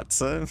Emma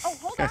Watson. Oh,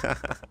 hold on.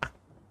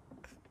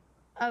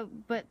 Oh,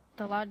 but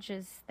the lodge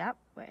is that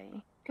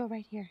way. Go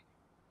right here.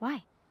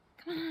 Why?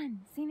 Come on,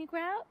 scenic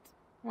route.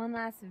 One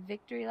last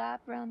victory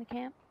lap around the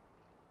camp.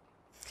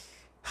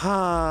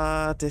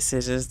 Ah,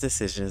 decisions,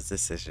 decisions,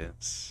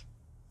 decisions.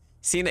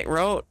 Scenic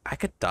route, I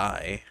could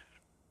die.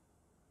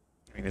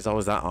 I mean, there's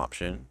always that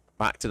option.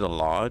 Back to the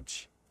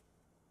lodge.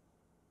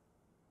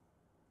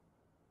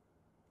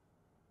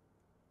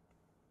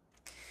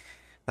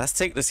 Let's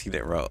take the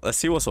scenic route. Let's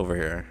see what's over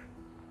here.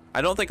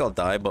 I don't think I'll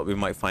die, but we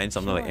might find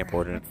something like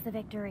important. What's the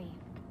victory?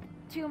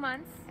 2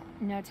 months,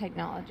 no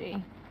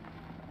technology.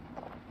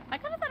 I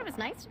kind of thought it was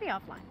nice to be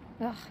offline.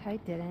 Ugh, I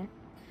didn't.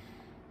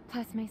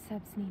 Plus, my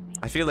subs need me.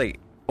 I feel like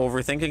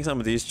overthinking some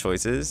of these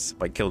choices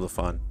might kill the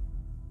fun.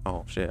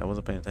 Oh shit, I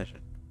wasn't paying attention.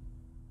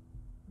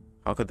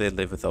 How could they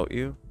live without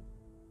you?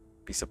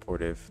 Be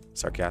supportive,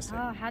 sarcastic.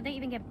 Oh, how'd they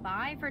even get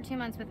by for 2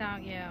 months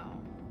without you?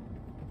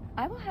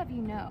 I will have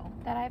you know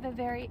that I have a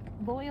very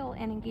loyal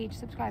and engaged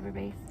subscriber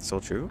base. So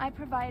true. I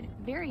provide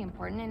very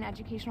important and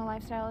educational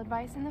lifestyle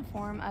advice in the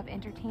form of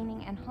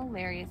entertaining and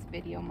hilarious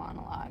video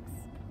monologues.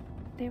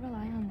 They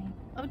rely on me.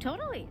 Oh,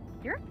 totally.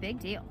 You're a big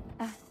deal.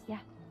 Yeah.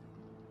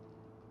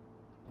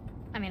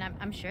 I mean,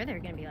 I'm sure they're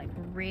gonna be like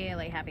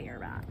really happy you're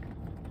back.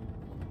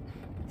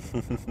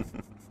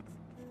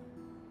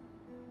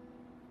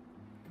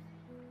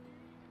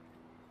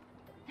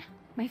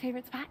 My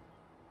favorite spot?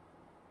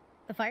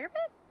 The fire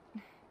pit?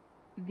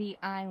 The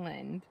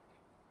island.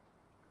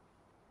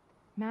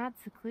 Mad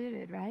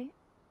secluded, right?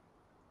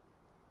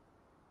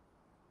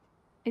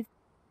 Is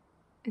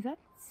that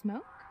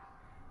smoke?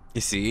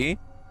 You see?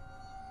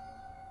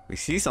 We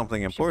see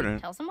something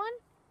important. Should we tell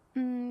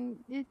someone?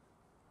 It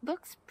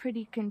looks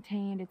pretty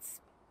contained.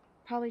 It's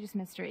probably just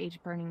Mr.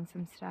 H burning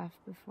some stuff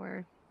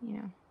before, you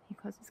know, he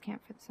closes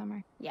camp for the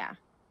summer. Yeah.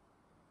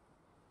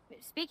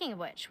 Speaking of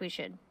which, we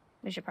should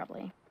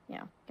probably,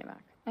 get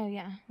back. Oh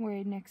yeah,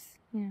 worried Nick's,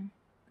 gonna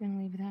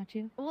leave without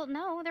you? Well,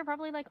 no, they're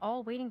probably like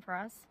all waiting for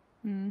us.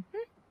 Mm-hmm.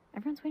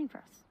 Everyone's waiting for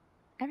us.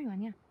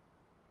 Everyone, yeah.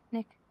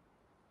 Nick,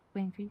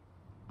 waiting for you.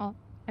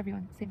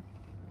 Everyone, same.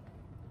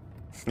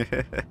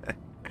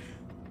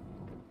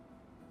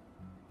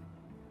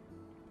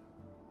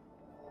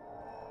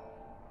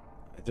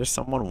 There's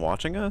someone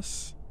watching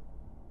us?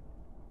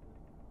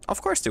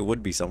 Of course there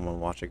would be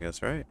someone watching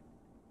us, right?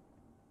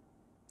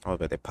 Oh,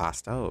 but they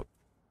passed out.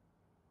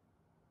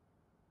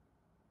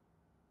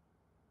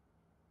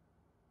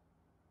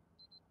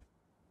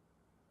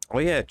 Oh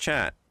yeah,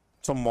 chat.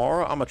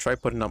 Tomorrow I'm gonna try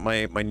putting up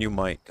my new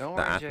mic. Don't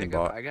the worry, Anthony Jacob.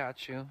 bought. I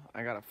got you.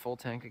 I got a full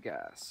tank of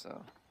gas,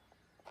 so.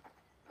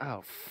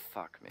 Oh,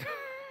 fuck me.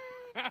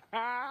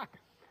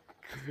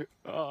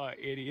 Oh,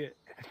 idiot.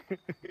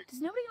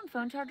 Does nobody own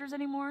phone chargers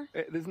anymore?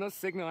 There's no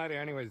signal out here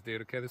anyways,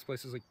 dude, okay? This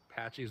place is like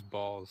patchy as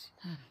balls.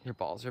 Your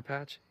balls are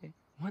patchy?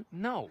 What?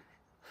 No.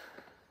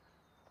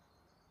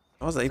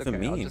 What does that It's even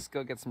okay, I'll mean? just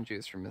go get some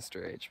juice from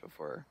Mr. H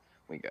before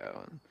we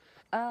go.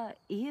 And...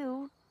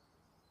 Ew.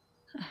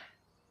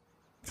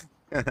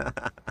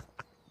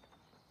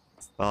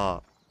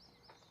 Stop.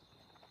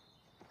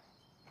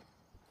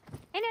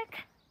 Hey,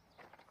 Nick.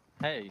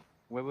 Hey,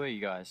 where were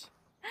you guys?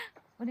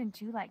 Wouldn't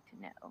you like to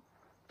know?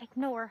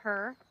 Ignore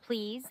her,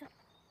 please.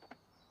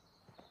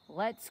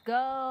 Let's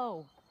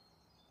go.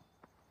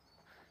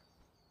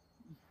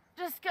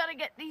 Just gotta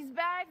get these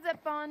bags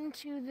up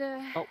onto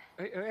the... Oh,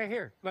 hey,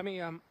 here. Let me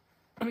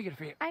get it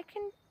for you. I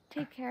can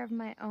take care of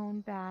my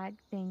own bag,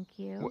 thank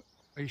you. What?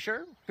 Are you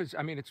sure? Because,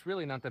 I mean, it's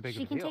really not that big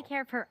She of a can deal. take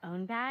care of her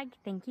own bag,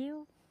 thank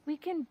you. We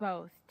can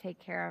both take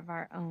care of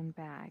our own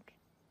bag,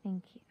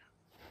 thank you.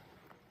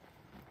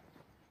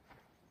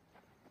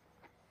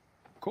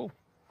 Cool.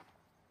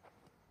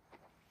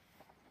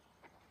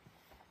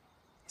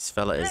 This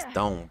fella is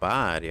down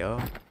bad, yo.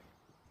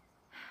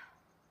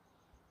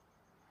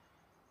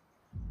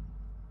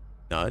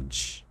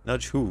 Nudge?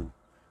 Nudge who?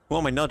 Who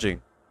am I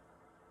nudging?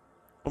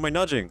 Who am I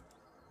nudging?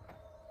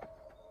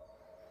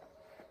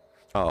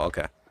 Oh,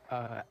 okay.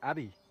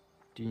 Abby,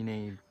 do you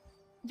need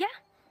Yeah.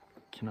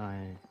 Can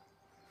I?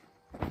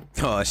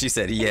 Oh, she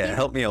said, yeah,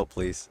 help me out,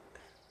 please.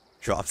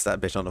 Drops that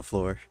bitch on the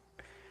floor.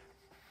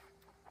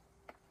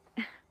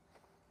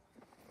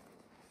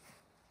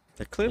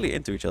 They're clearly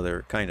into each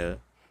other, kinda.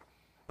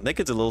 I think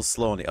it's a little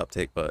slow on the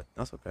uptake, but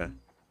that's okay.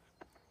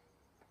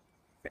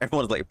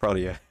 Everyone's like proud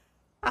of you.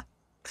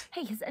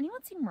 Hey, has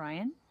anyone seen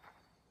Ryan?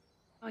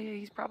 Oh yeah,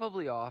 he's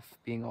probably off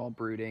being all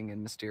brooding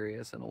and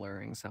mysterious and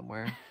alluring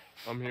somewhere.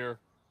 I'm here.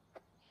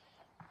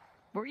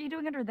 What were you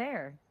doing under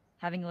there?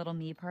 Having a little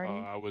me party?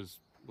 I was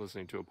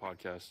listening to a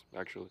podcast,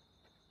 actually.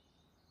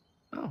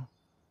 Oh,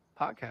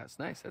 podcast.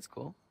 Nice. That's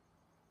cool.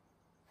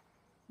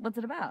 What's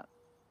it about?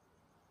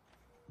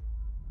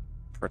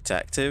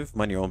 Protective?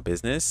 Mind your own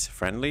business?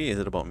 Friendly? Is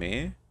it about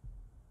me?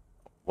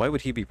 Why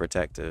would he be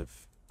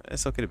protective?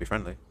 It's okay to be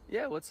friendly.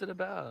 Yeah, what's it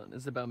about?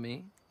 Is it about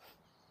me?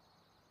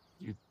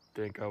 You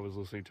think I was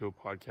listening to a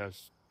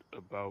podcast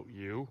about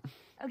you?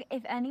 Okay,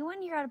 if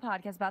anyone here had a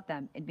podcast about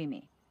them, it'd be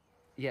me.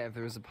 Yeah, if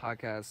there was a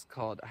podcast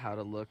called How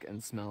to Look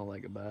and Smell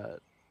Like a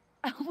Butt.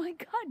 Oh my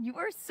god, you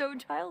are so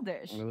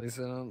childish. At least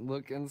I don't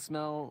look and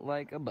smell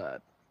like a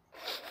butt.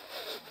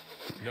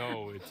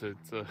 No, it's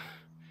a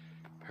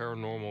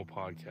paranormal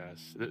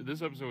podcast.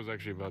 This episode was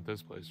actually about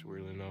this place,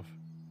 weirdly enough.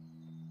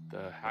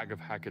 The Hag of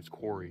Hackett's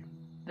Quarry.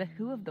 The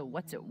who of the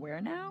what's it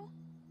where now?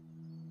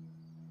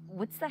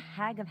 What's the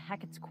Hag of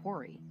Hackett's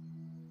Quarry?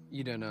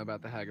 You don't know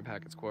about the Hag of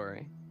Hackett's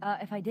Quarry.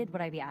 If I did,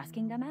 would I be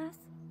asking dumbass?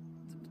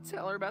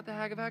 Tell her about the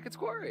Hag of Hackett's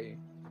Quarry.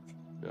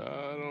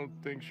 I don't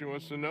think she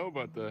wants to know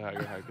about the Hag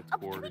of Hackett's Can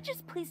Quarry. we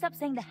just please stop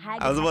saying the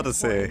Hag I was of about to Hackett's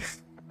say.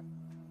 Quarry?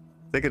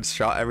 They get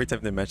shot every time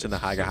they mention the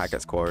It's Hag of just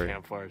Hackett's a Quarry.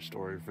 Campfire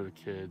story for the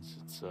kids.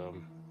 It's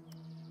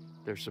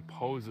there's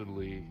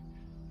supposedly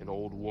an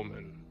old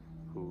woman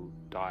who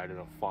died in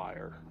a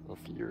fire a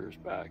few years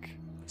back.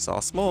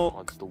 Saw smoke.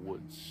 Haunts the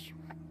woods,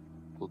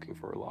 looking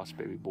for her lost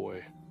baby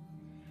boy.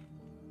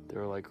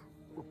 There are like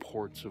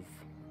reports of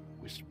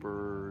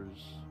whispers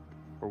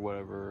or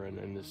whatever, and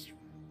then this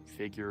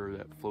figure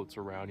that floats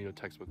around,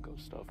 textbook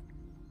ghost stuff.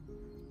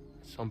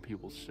 Some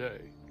people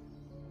say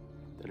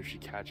that if she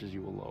catches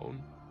you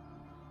alone,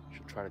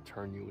 she'll try to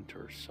turn you into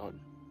her son.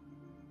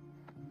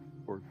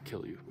 Or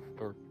kill you.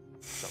 Or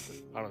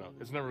something. I don't know.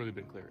 It's never really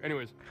been clear.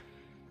 Anyways,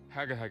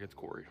 Hag of Hackett's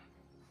Quarry.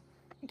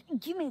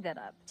 You made that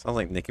up. Sounds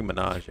like Nicki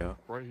Minaj, yo.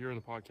 Right here in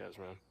the podcast,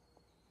 man.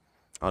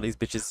 All these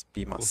bitches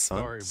be my Cool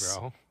sons. story,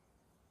 bro.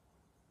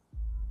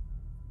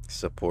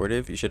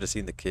 Supportive. You should have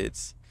seen the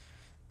kids.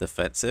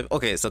 Defensive.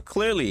 Okay, so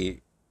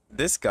clearly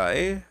this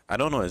guy, I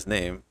don't know his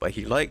name, but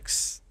he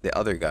likes the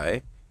other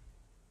guy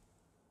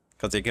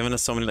because they're giving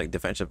us so many like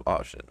defensive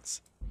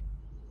options.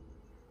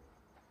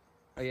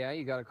 Oh yeah,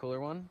 you got a cooler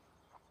one?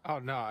 Oh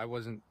no, I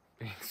wasn't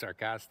being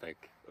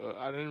sarcastic.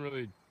 I didn't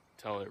really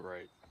tell it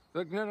right.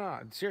 Look,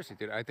 no, seriously,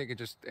 dude. I think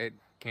it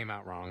came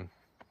out wrong.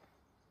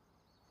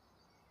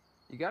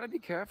 You gotta be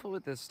careful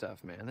with this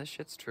stuff, man. This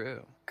shit's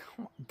true.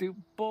 Come on, dude,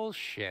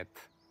 bullshit.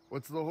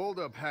 What's the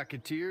holdup,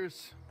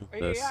 Hacketeers?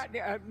 This.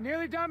 Yeah,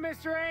 nearly done,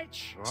 Mr.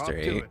 H. We're off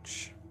Mr. to it.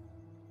 H.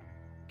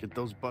 Get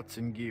those butts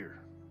in gear.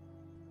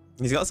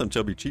 He's got some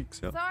chubby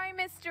cheeks, yo. Sorry,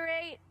 Mr.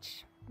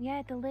 H. We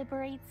had to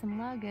liberate some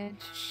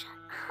luggage.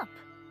 Shut up.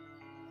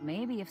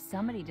 Maybe if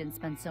somebody didn't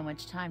spend so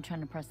much time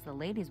trying to press the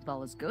ladies with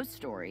all his ghost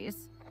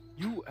stories.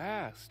 You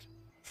asked.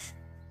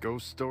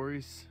 Ghost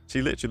stories?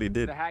 She literally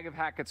did. The Hag of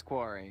Hackett's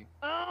Quarry.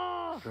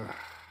 Oh!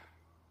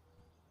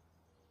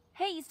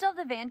 Hey, you still have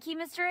the van key,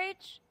 Mr.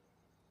 H?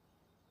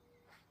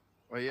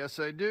 Why, yes,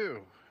 I do.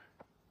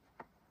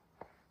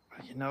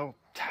 You know,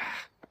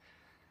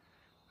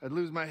 I'd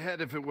lose my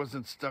head if it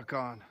wasn't stuck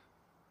on.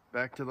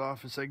 Back to the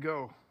office I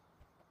go.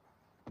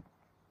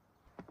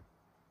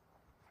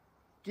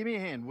 Give me a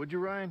hand, would you,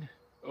 Ryan?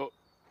 Oh,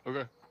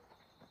 okay.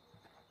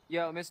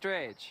 Yo, Mr.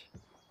 H.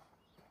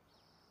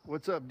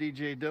 What's up,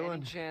 DJ Dylan?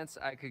 Any chance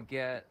I could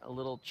get a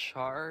little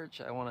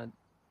charge? I want to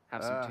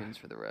have some tunes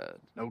for the road.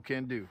 No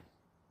can do.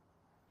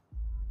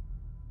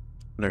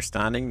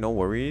 Understanding, no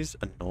worries,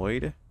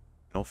 annoyed,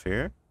 no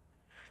fear.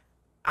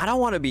 I don't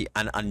want to be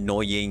an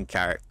annoying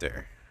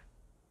character.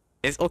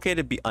 It's okay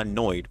to be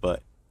annoyed,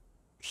 but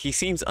he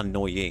seems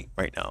annoying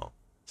right now.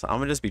 So I'm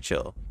gonna just be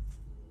chill.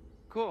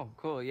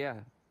 Cool, yeah.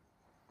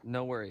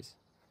 No worries.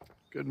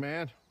 Good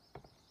man.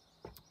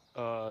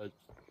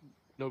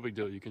 No big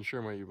deal. You can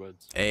share my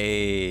earbuds.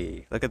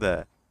 Hey, look at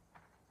that.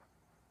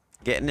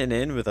 Getting it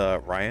in with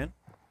Ryan.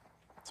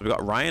 So we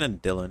got Ryan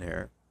and Dylan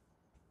here.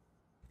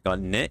 We got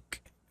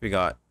Nick. We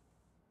got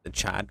the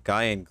Chad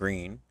guy in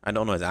green. I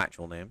don't know his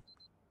actual name.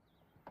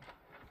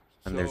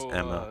 And there's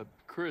Emma.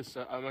 Chris,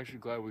 I'm actually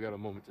glad we got a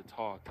moment to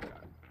talk.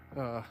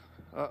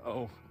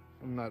 Uh-oh.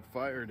 I'm not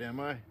fired, am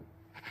I?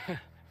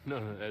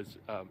 No, it's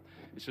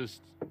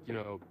just,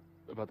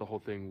 about the whole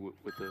thing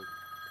with the...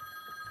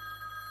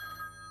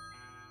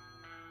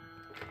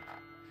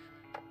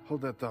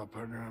 Hold that thought,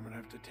 partner. I'm gonna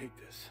have to take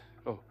this.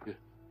 Oh, yeah.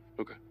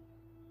 Okay.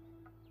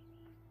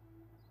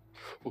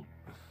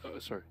 Oh,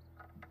 sorry.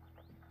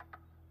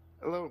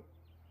 Hello.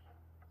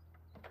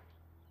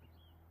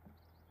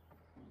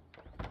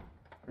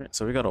 Alright,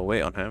 so we gotta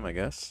wait on him, I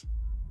guess.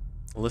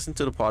 Listen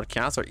to the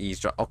podcast or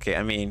eavesdrop? Okay,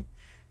 I mean,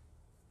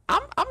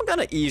 I'm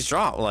gonna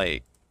eavesdrop.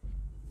 Like,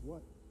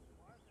 What?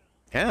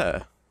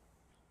 yeah.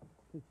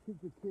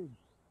 Kids are kids.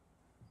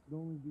 Can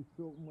only do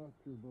so much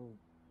about.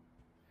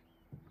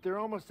 They're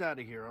almost out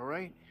of here, all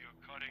right?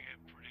 You're cutting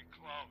it pretty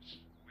close.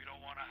 We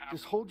don't want to have...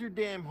 Just hold your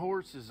damn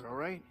horses, all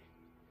right?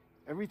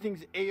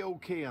 Everything's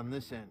A-okay on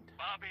this end.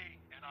 Bobby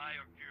and I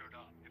are geared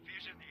up. If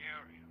he's in the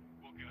area,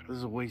 we'll get him. This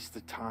is a waste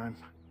of time.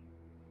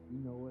 You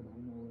know it, I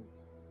know it.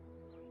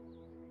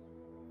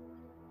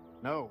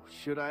 No,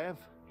 should I have?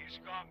 He's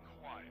gone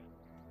quiet.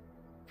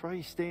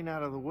 Try staying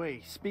out of the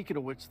way. Speaking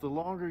of which, the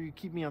longer you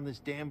keep me on this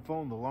damn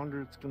phone, the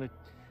longer it's gonna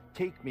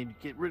take me to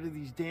get rid of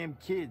these damn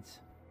kids.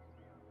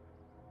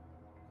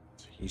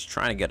 He's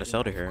trying to get us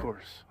out of here. Of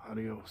course.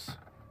 Adios.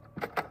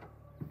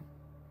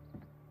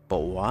 But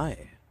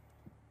why?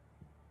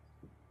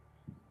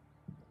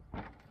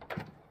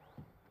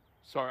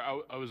 Sorry,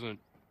 I wasn't.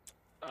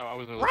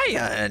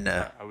 Ryan!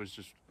 I was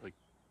just like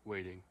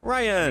waiting.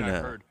 Ryan! I mean, I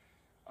heard.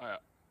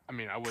 I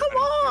mean, I would. Come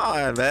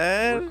on,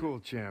 man! We're cool,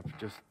 champ.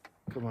 Just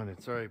come on.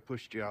 It's sorry I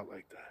pushed you out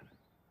like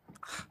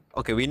that.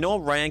 Okay, we know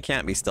Ryan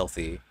can't be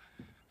stealthy.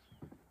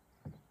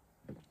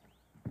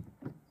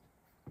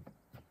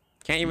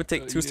 Can't even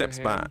take You two need a steps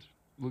back. hand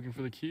Looking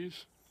for the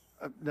keys?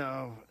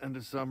 No, end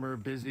of summer,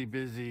 busy.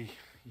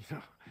 You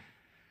know.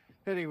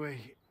 Anyway,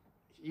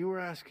 you were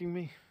asking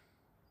me?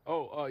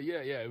 Oh, yeah.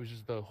 It was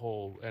just the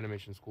whole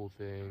animation school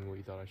thing. What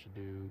you thought I should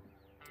do?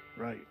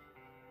 Right.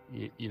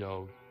 You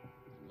know,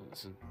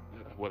 listen,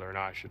 whether or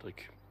not I should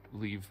like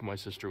leave my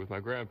sister with my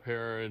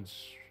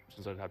grandparents,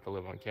 since I'd have to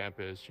live on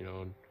campus. You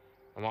know, and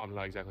my mom's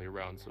not exactly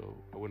around, so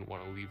I wouldn't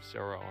want to leave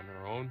Sarah on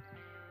her own.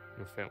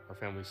 You know, our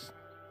family's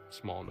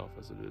small enough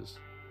as it is.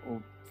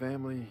 Well,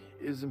 family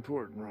is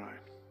important, Ryan.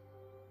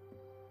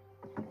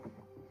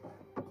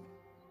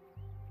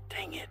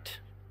 Dang it.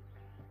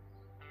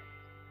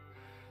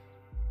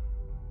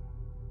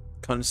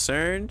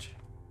 Concerned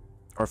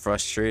or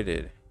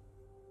frustrated?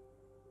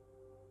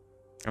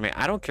 I mean,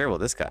 I don't care about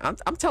this guy.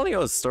 I'm telling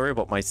you a story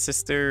about my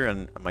sister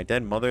and my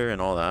dead mother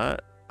and all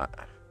that.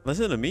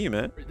 Listen to me,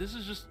 man. This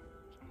is just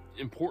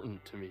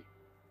important to me.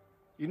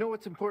 You know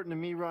what's important to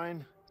me,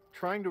 Ryan?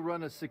 Trying to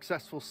run a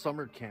successful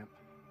summer camp.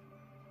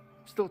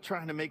 Still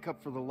trying to make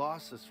up for the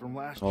losses from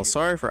last year. Well,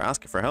 sorry for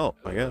asking for help,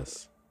 I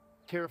guess.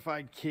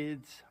 Terrified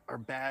kids are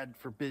bad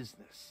for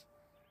business.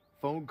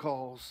 Phone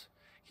calls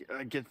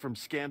I get from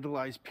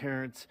scandalized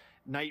parents,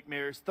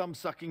 nightmares,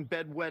 thumb-sucking,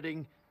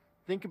 bedwetting.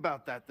 Think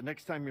about that the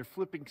next time you're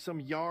flipping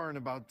some yarn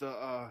about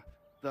the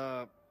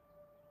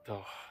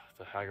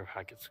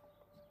Hackett's.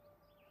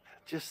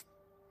 Just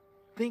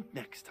think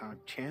next time,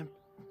 champ.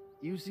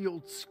 Use the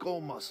old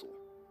skull muscle.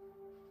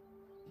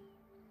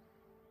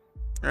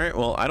 Alright,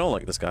 well, I don't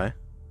like this guy.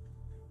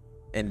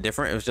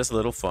 Indifferent, it was just a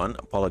little fun.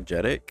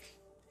 Apologetic.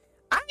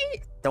 I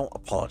don't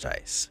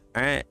apologize.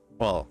 Alright?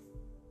 Well,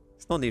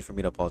 there's no need for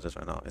me to apologize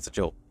right now. It's a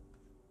joke.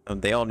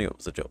 And they all knew it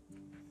was a joke.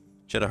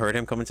 Should have heard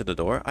him come into the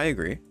door. I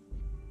agree.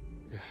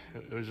 Yeah,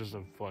 it was just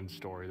a fun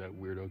story that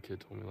weirdo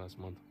kid told me last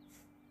month.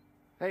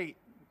 Hey,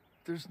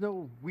 there's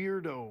no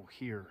weirdo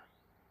here.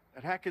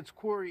 At Hackett's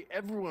Quarry,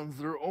 everyone's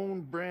their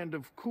own brand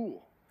of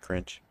cool.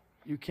 Cringe.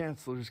 You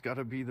counselors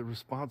gotta be the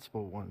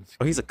responsible ones.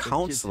 Oh, he's a Keep the kids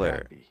counselor.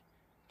 happy.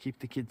 Keep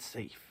the kids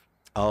safe.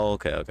 Oh,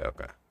 okay.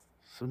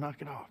 So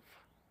knock it off.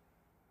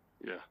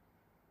 Yeah,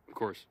 of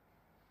course.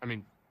 I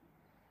mean,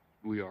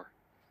 we are.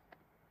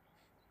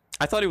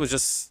 I thought he was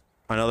just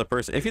another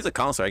person. If he's a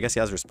counselor, I guess he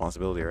has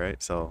responsibility,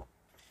 right? So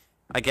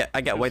I get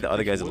why the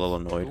other guy's a little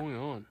annoyed. What's going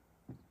on?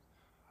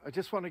 I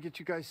just want to get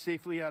you guys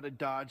safely out of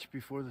Dodge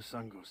before the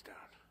sun goes down.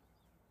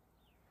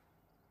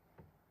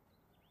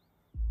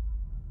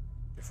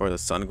 Before the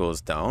sun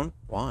goes down?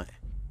 Why?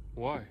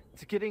 Why?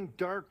 It's getting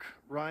dark,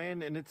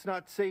 Ryan, and it's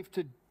not safe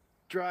to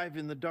drive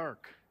in the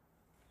dark.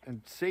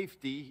 And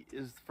safety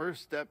is the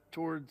first step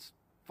towards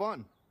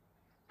fun.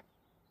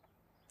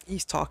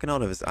 He's talking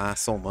out of his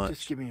ass so much.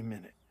 Just give me a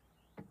minute.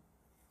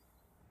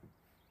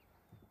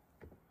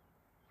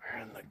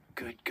 Where in the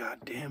good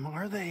goddamn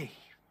are they?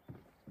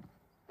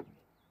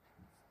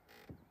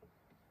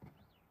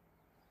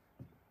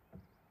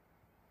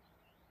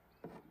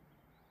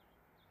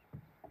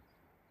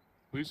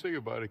 Will you say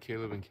goodbye to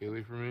Caleb and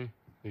Kaylee for me?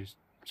 They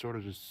sort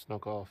of just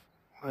snuck off.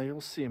 Well,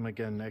 you'll see him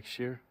again next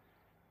year.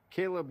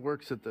 Caleb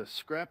works at the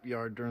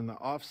scrapyard during the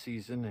off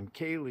season, and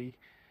Kaylee,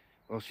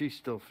 well, she's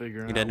still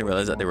figuring out. You didn't what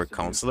realize she that they were wants to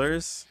do.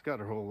 counselors? She's got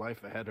her whole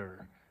life ahead of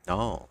her.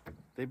 No.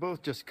 They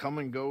both just come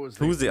and go as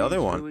Who's they the other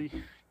please, one? really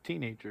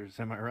teenagers,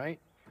 am I right?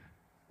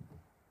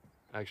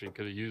 Actually,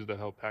 could have used the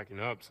help packing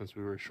up since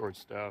we were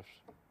short-staffed.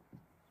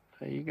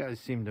 Hey, you guys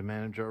seem to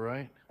manage all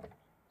right.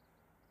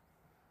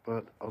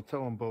 But I'll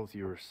tell them both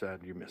you were sad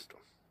you missed them.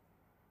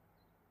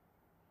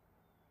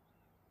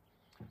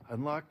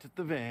 Unlocked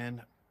the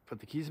van, put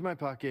the keys in my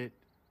pocket,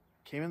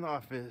 came in the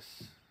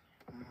office.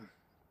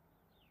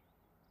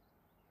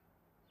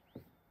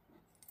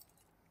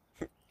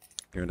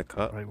 You're in the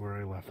cut. Right where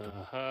I left them.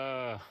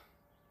 Uh-huh.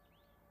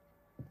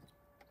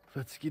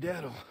 Let's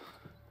skedaddle.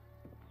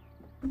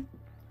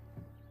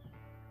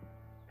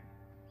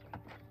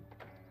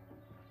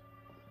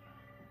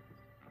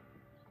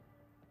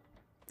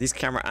 These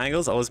camera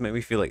angles always make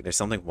me feel like there's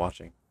something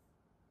watching.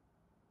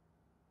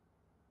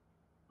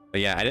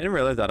 But yeah, I didn't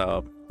realize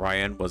that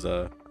Ryan was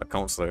a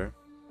counselor.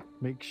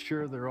 Make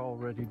sure they're all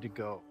ready to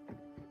go.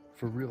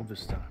 For real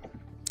this time.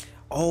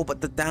 Oh,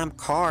 but the damn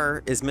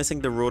car is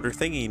missing the rotor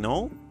thingy,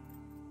 no?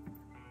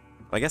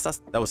 I guess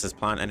that was his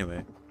plan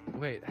anyway.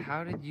 Wait,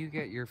 how did you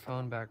get your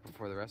phone back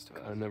before the rest of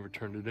us? I never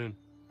turned it in.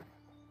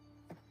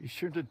 You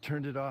should have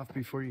turned it off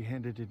before you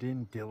handed it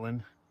in,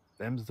 Dylan.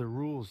 Them's the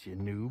rules, you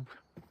noob.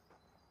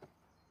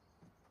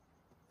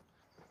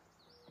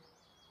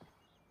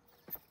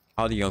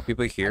 All the young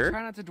people I here?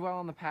 try not to dwell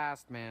on the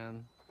past,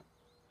 man.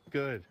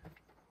 Good.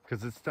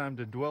 Because it's time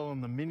to dwell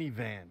in the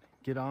minivan.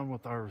 Get on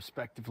with our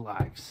respective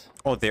lives.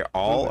 Oh, they're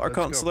all our Let's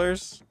go.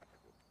 counselors?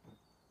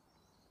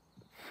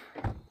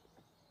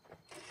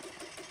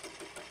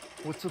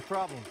 What's the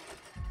problem?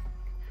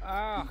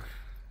 Oh,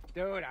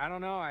 dude, I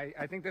don't know. I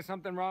think there's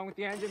something wrong with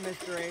the engine,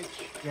 Mr. H.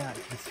 Yeah,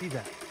 I can see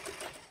that.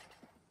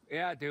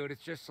 Yeah, dude,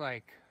 it's just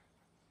like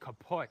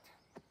kaput.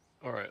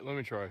 All right, let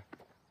me try.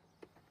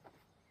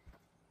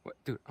 What,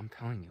 dude, I'm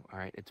telling you, all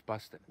right, it's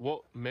busted.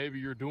 Well, maybe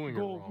you're doing it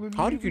wrong.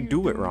 How did you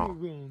do it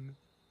wrong?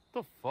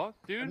 The fuck,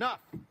 dude?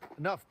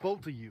 Enough,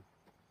 both of you.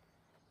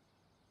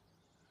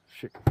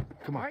 Shit,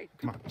 come on, All right,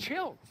 come on.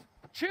 chill,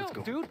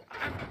 go. dude.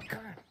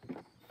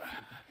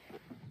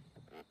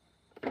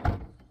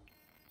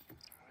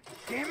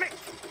 Damn it!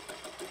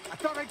 I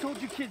thought I told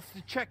you kids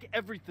to check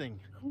everything.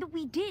 No,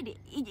 we did.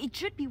 It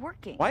should be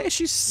working. Why is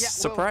she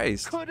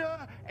surprised? Well,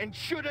 coulda and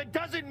shoulda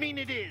doesn't mean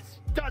it is,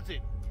 does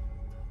it?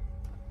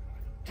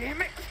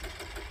 Damn it!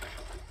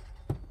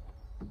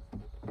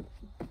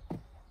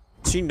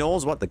 She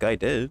knows what the guy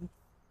did.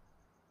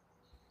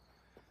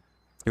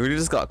 He really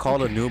just got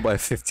called a noob by a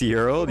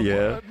 50-year-old?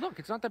 Yeah. Look,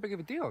 it's not that big of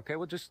a deal, okay?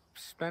 We'll just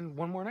spend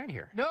one more night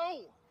here.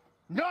 No!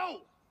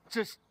 No!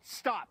 Just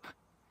stop.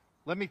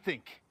 Let me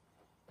think.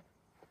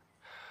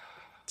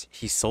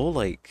 He's so,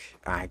 like,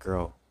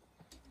 aggro.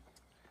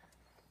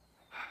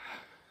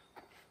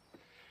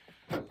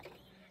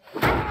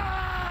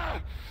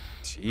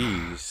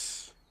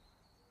 Jeez.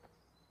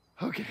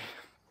 Okay.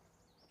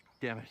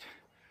 Damn it.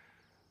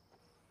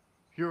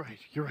 You're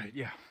right,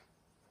 yeah.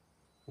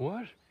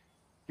 What?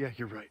 Yeah,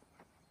 you're right.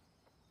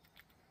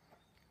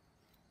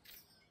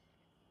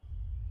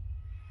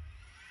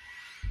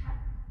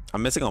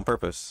 I'm missing on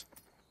purpose.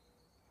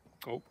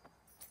 Oh.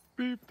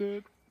 Beeped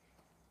it.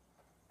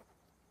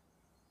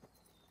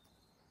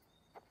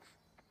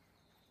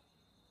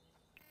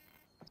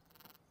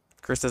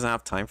 Chris doesn't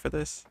have time for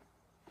this?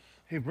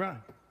 Hey, Brian.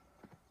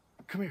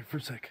 Come here for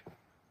a sec.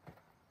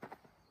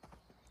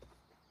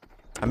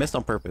 I missed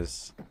on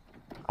purpose.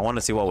 I want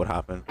to see what would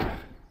happen.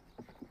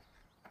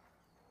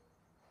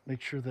 Make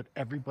sure that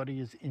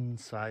everybody is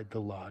inside the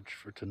lodge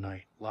for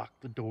tonight. Lock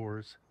the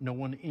doors. No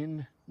one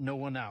in, no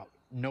one out.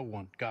 No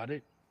one. Got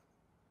it?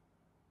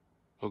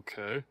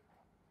 Okay.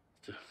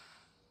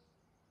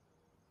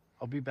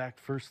 I'll be back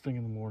first thing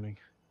in the morning.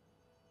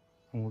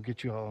 And we'll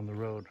get you all on the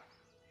road.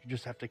 You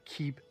just have to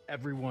keep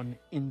everyone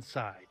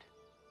inside.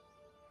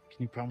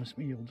 Can you promise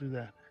me you'll do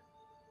that?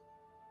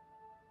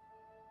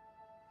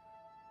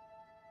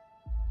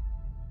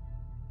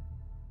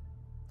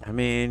 I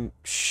mean,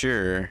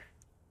 sure.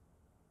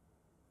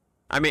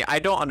 I mean, I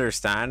don't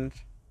understand,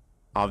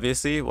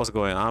 obviously, what's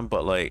going on,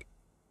 but, like,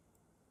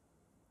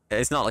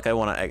 it's not like I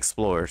want to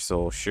explore,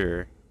 so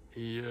sure.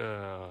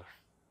 Yeah.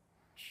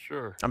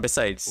 Sure. And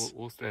besides,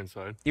 We'll stay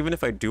inside. even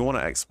if I do want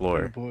to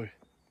explore, boy.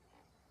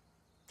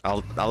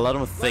 I'll let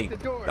him think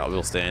that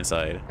we'll stay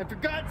inside. And for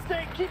God's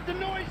sake, keep the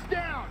noise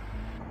down!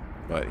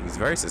 But he's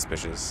very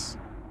suspicious.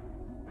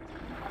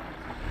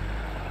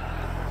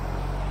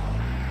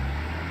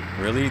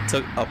 Really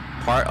took a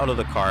part out of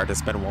the car to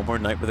spend one more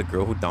night with a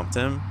girl who dumped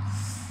him?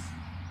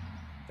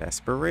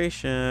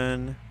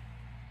 Desperation.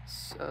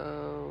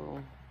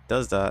 So...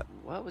 Does that.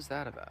 What was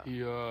that about?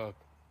 He,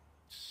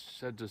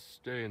 said to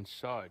stay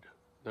inside.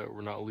 That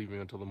we're not leaving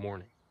until the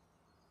morning.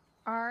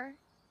 Are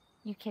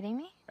you kidding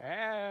me?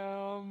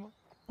 What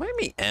do you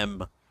mean,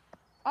 M?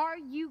 Are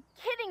you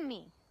kidding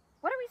me?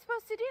 What are we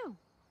supposed to do?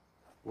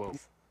 Well,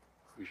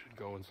 we should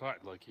go inside,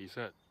 like he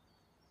said.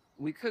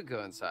 We could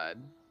go inside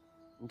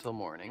until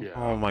morning. Yeah.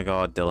 Oh my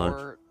god, Dylan.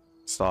 Or,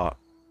 Stop.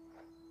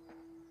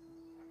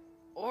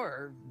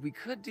 or we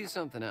could do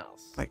something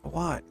else. Like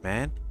what,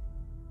 man?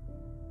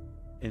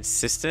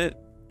 Insistent?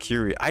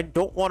 Curious. I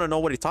don't want to know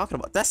what he's talking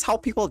about. That's how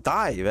people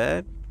die,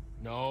 man.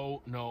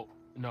 No.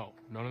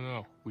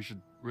 We should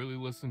really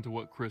listen to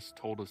what Chris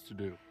told us to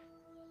do.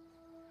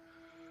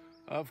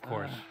 Of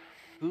course.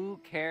 Who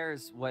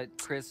cares what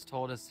Chris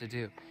told us to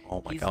do?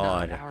 Oh my He's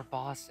god. not our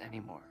boss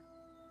anymore.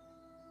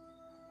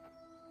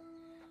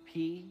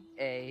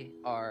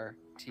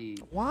 P-A-R-T.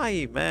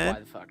 Why, man? Why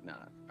the fuck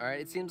not? All right,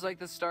 it seems like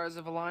the stars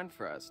have aligned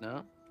for us,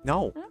 no?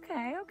 No.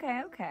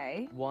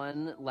 Okay.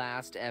 One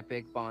last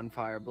epic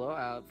bonfire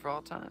blowout for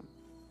all time.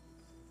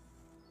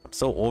 I'm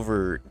so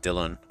over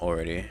Dylan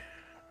already.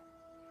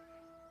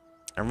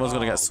 Everyone's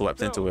gonna get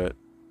swept into it.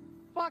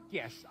 Fuck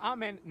yes,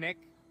 I'm in. Nick,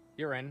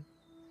 you're in.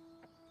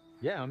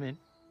 Yeah, I'm in.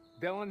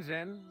 Dylan's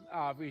in,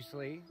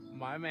 obviously.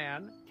 My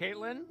man.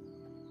 Caitlin?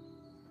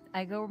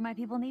 I go where my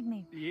people need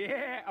me.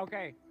 Yeah,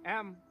 okay.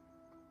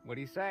 What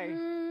do you say?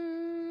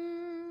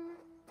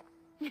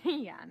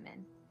 Yeah, I'm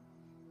in.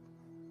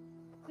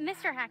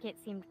 Mr. Hackett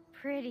seemed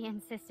pretty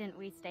insistent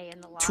we stay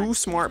in the lodge. Two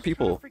smart He's just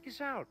trying people. to freak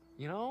us out,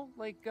 you know?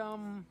 Like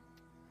one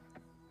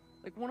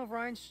of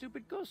Ryan's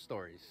stupid ghost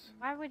stories.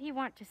 Why would he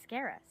want to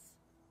scare us?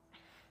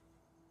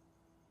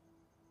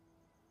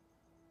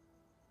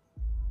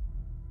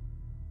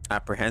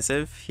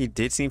 Apprehensive. He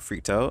did seem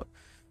freaked out.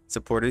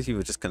 Supportive. He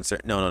was just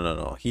concerned.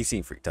 No. He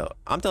seemed freaked out.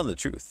 I'm telling the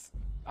truth.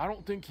 I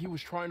don't think he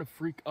was trying to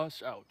freak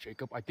us out,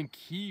 Jacob. I think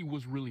he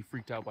was really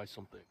freaked out by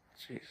something.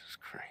 Jesus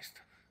Christ.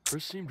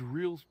 Chris seemed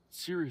real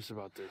serious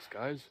about this,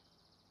 guys.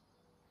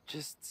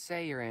 Just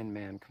say you're in,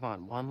 man. Come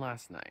on, one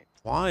last night.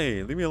 Why?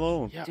 Leave me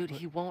alone. Yeah, Dude,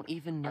 he won't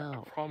even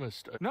know. I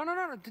promised. No,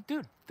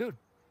 dude.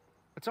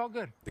 It's all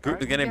good. The group All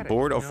is we getting get it.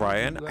 bored You of know,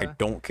 Ryan. I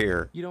don't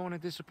care. You don't want to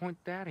disappoint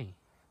Daddy.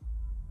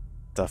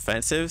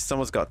 Defensive.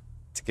 Someone's got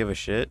to give a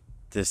shit.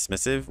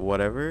 Dismissive.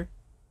 Whatever.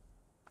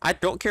 I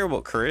don't care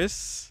about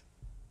Chris.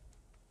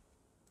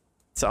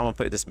 So I'm gonna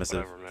put dismissive.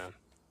 Whatever, man.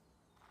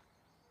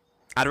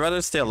 I'd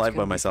rather stay alive It's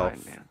by gonna be myself.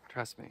 fine, man.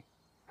 Trust me.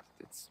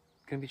 It's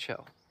gonna be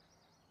chill.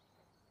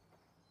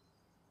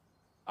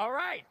 All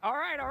right.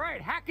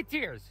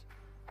 Hacketeers.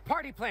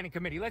 Party planning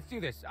committee. Let's do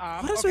this.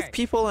 What is with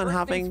people and first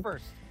having things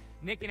first.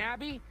 Nick and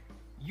Abby,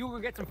 you will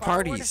get some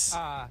parties?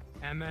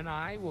 Emma and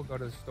I will go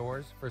to the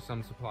stores for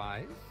some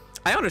supplies.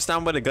 I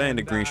understand why the guy in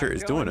the green shirt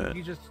is doing Dylan, it.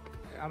 You just,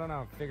 I don't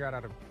know, figure out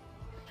how to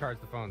charge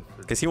the phones.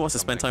 Because he wants to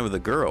spend time with a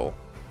girl.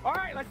 All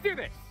right, let's do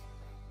this.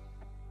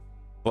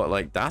 But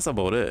like, that's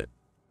about it,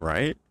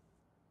 right?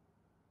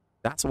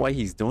 That's why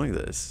he's doing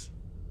this.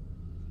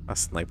 A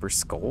sniper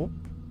skull?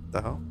 What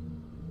the hell?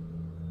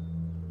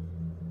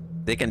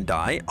 They can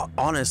die?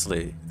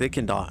 Honestly, they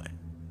can die.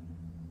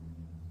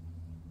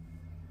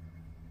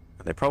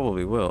 And they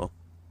probably will.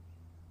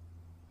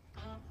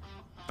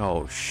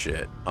 Oh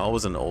shit. I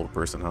was an old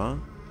person, huh?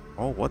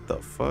 Oh, what the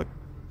fuck?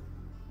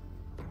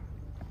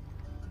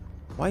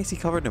 Why is he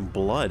covered in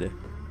blood?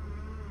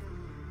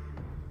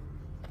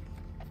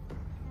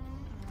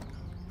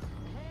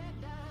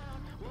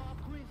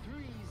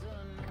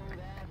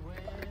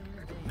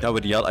 I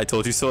would yell, I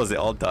told you so, as they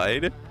all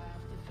died.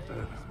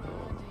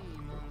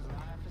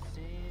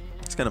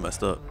 It's kind of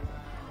messed up.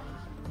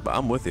 But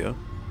I'm with you.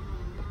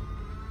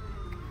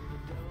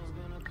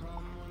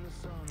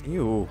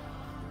 Ew.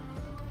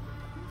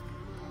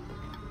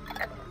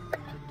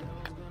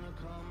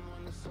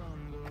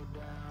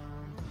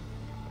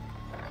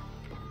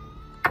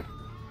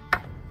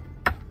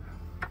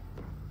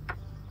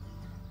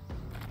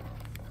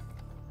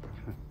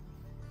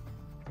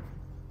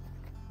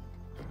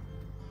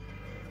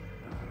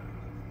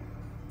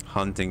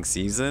 Hunting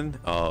season?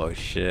 Oh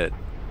shit.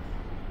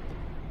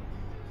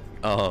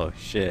 Oh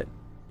shit.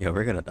 Yo,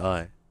 we're gonna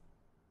die.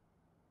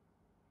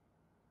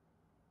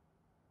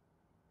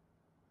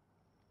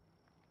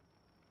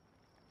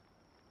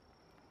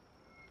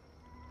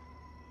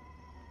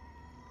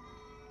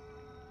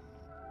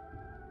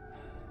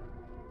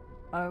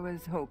 I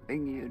was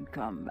hoping you'd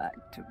come back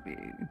to me.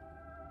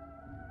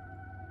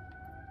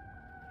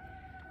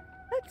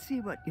 Let's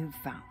see what you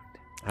found.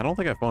 I don't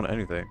think I found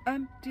anything.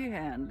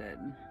 Empty-handed.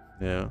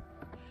 Yeah.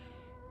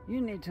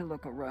 You need to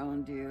look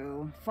around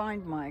you,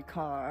 find my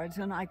cards,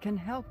 and I can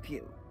help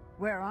you.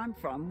 Where I'm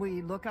from,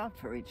 we look out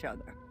for each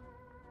other.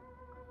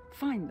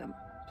 Find them,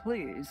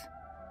 please.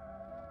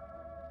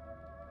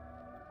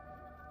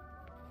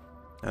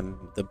 And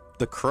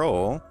the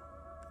crow,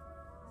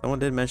 someone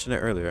did mention it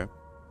earlier.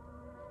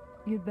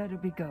 You'd better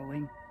be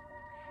going.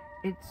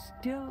 It's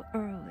still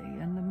early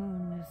and the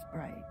moon is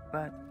bright,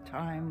 but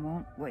time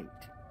won't wait.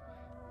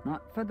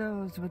 Not for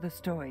those with a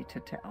story to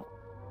tell.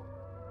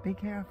 Be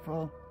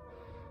careful.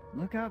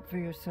 Look out for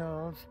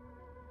yourselves.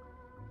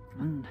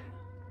 And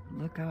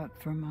look out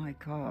for my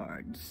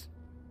cards.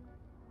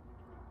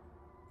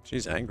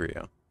 She's angry,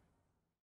 yeah.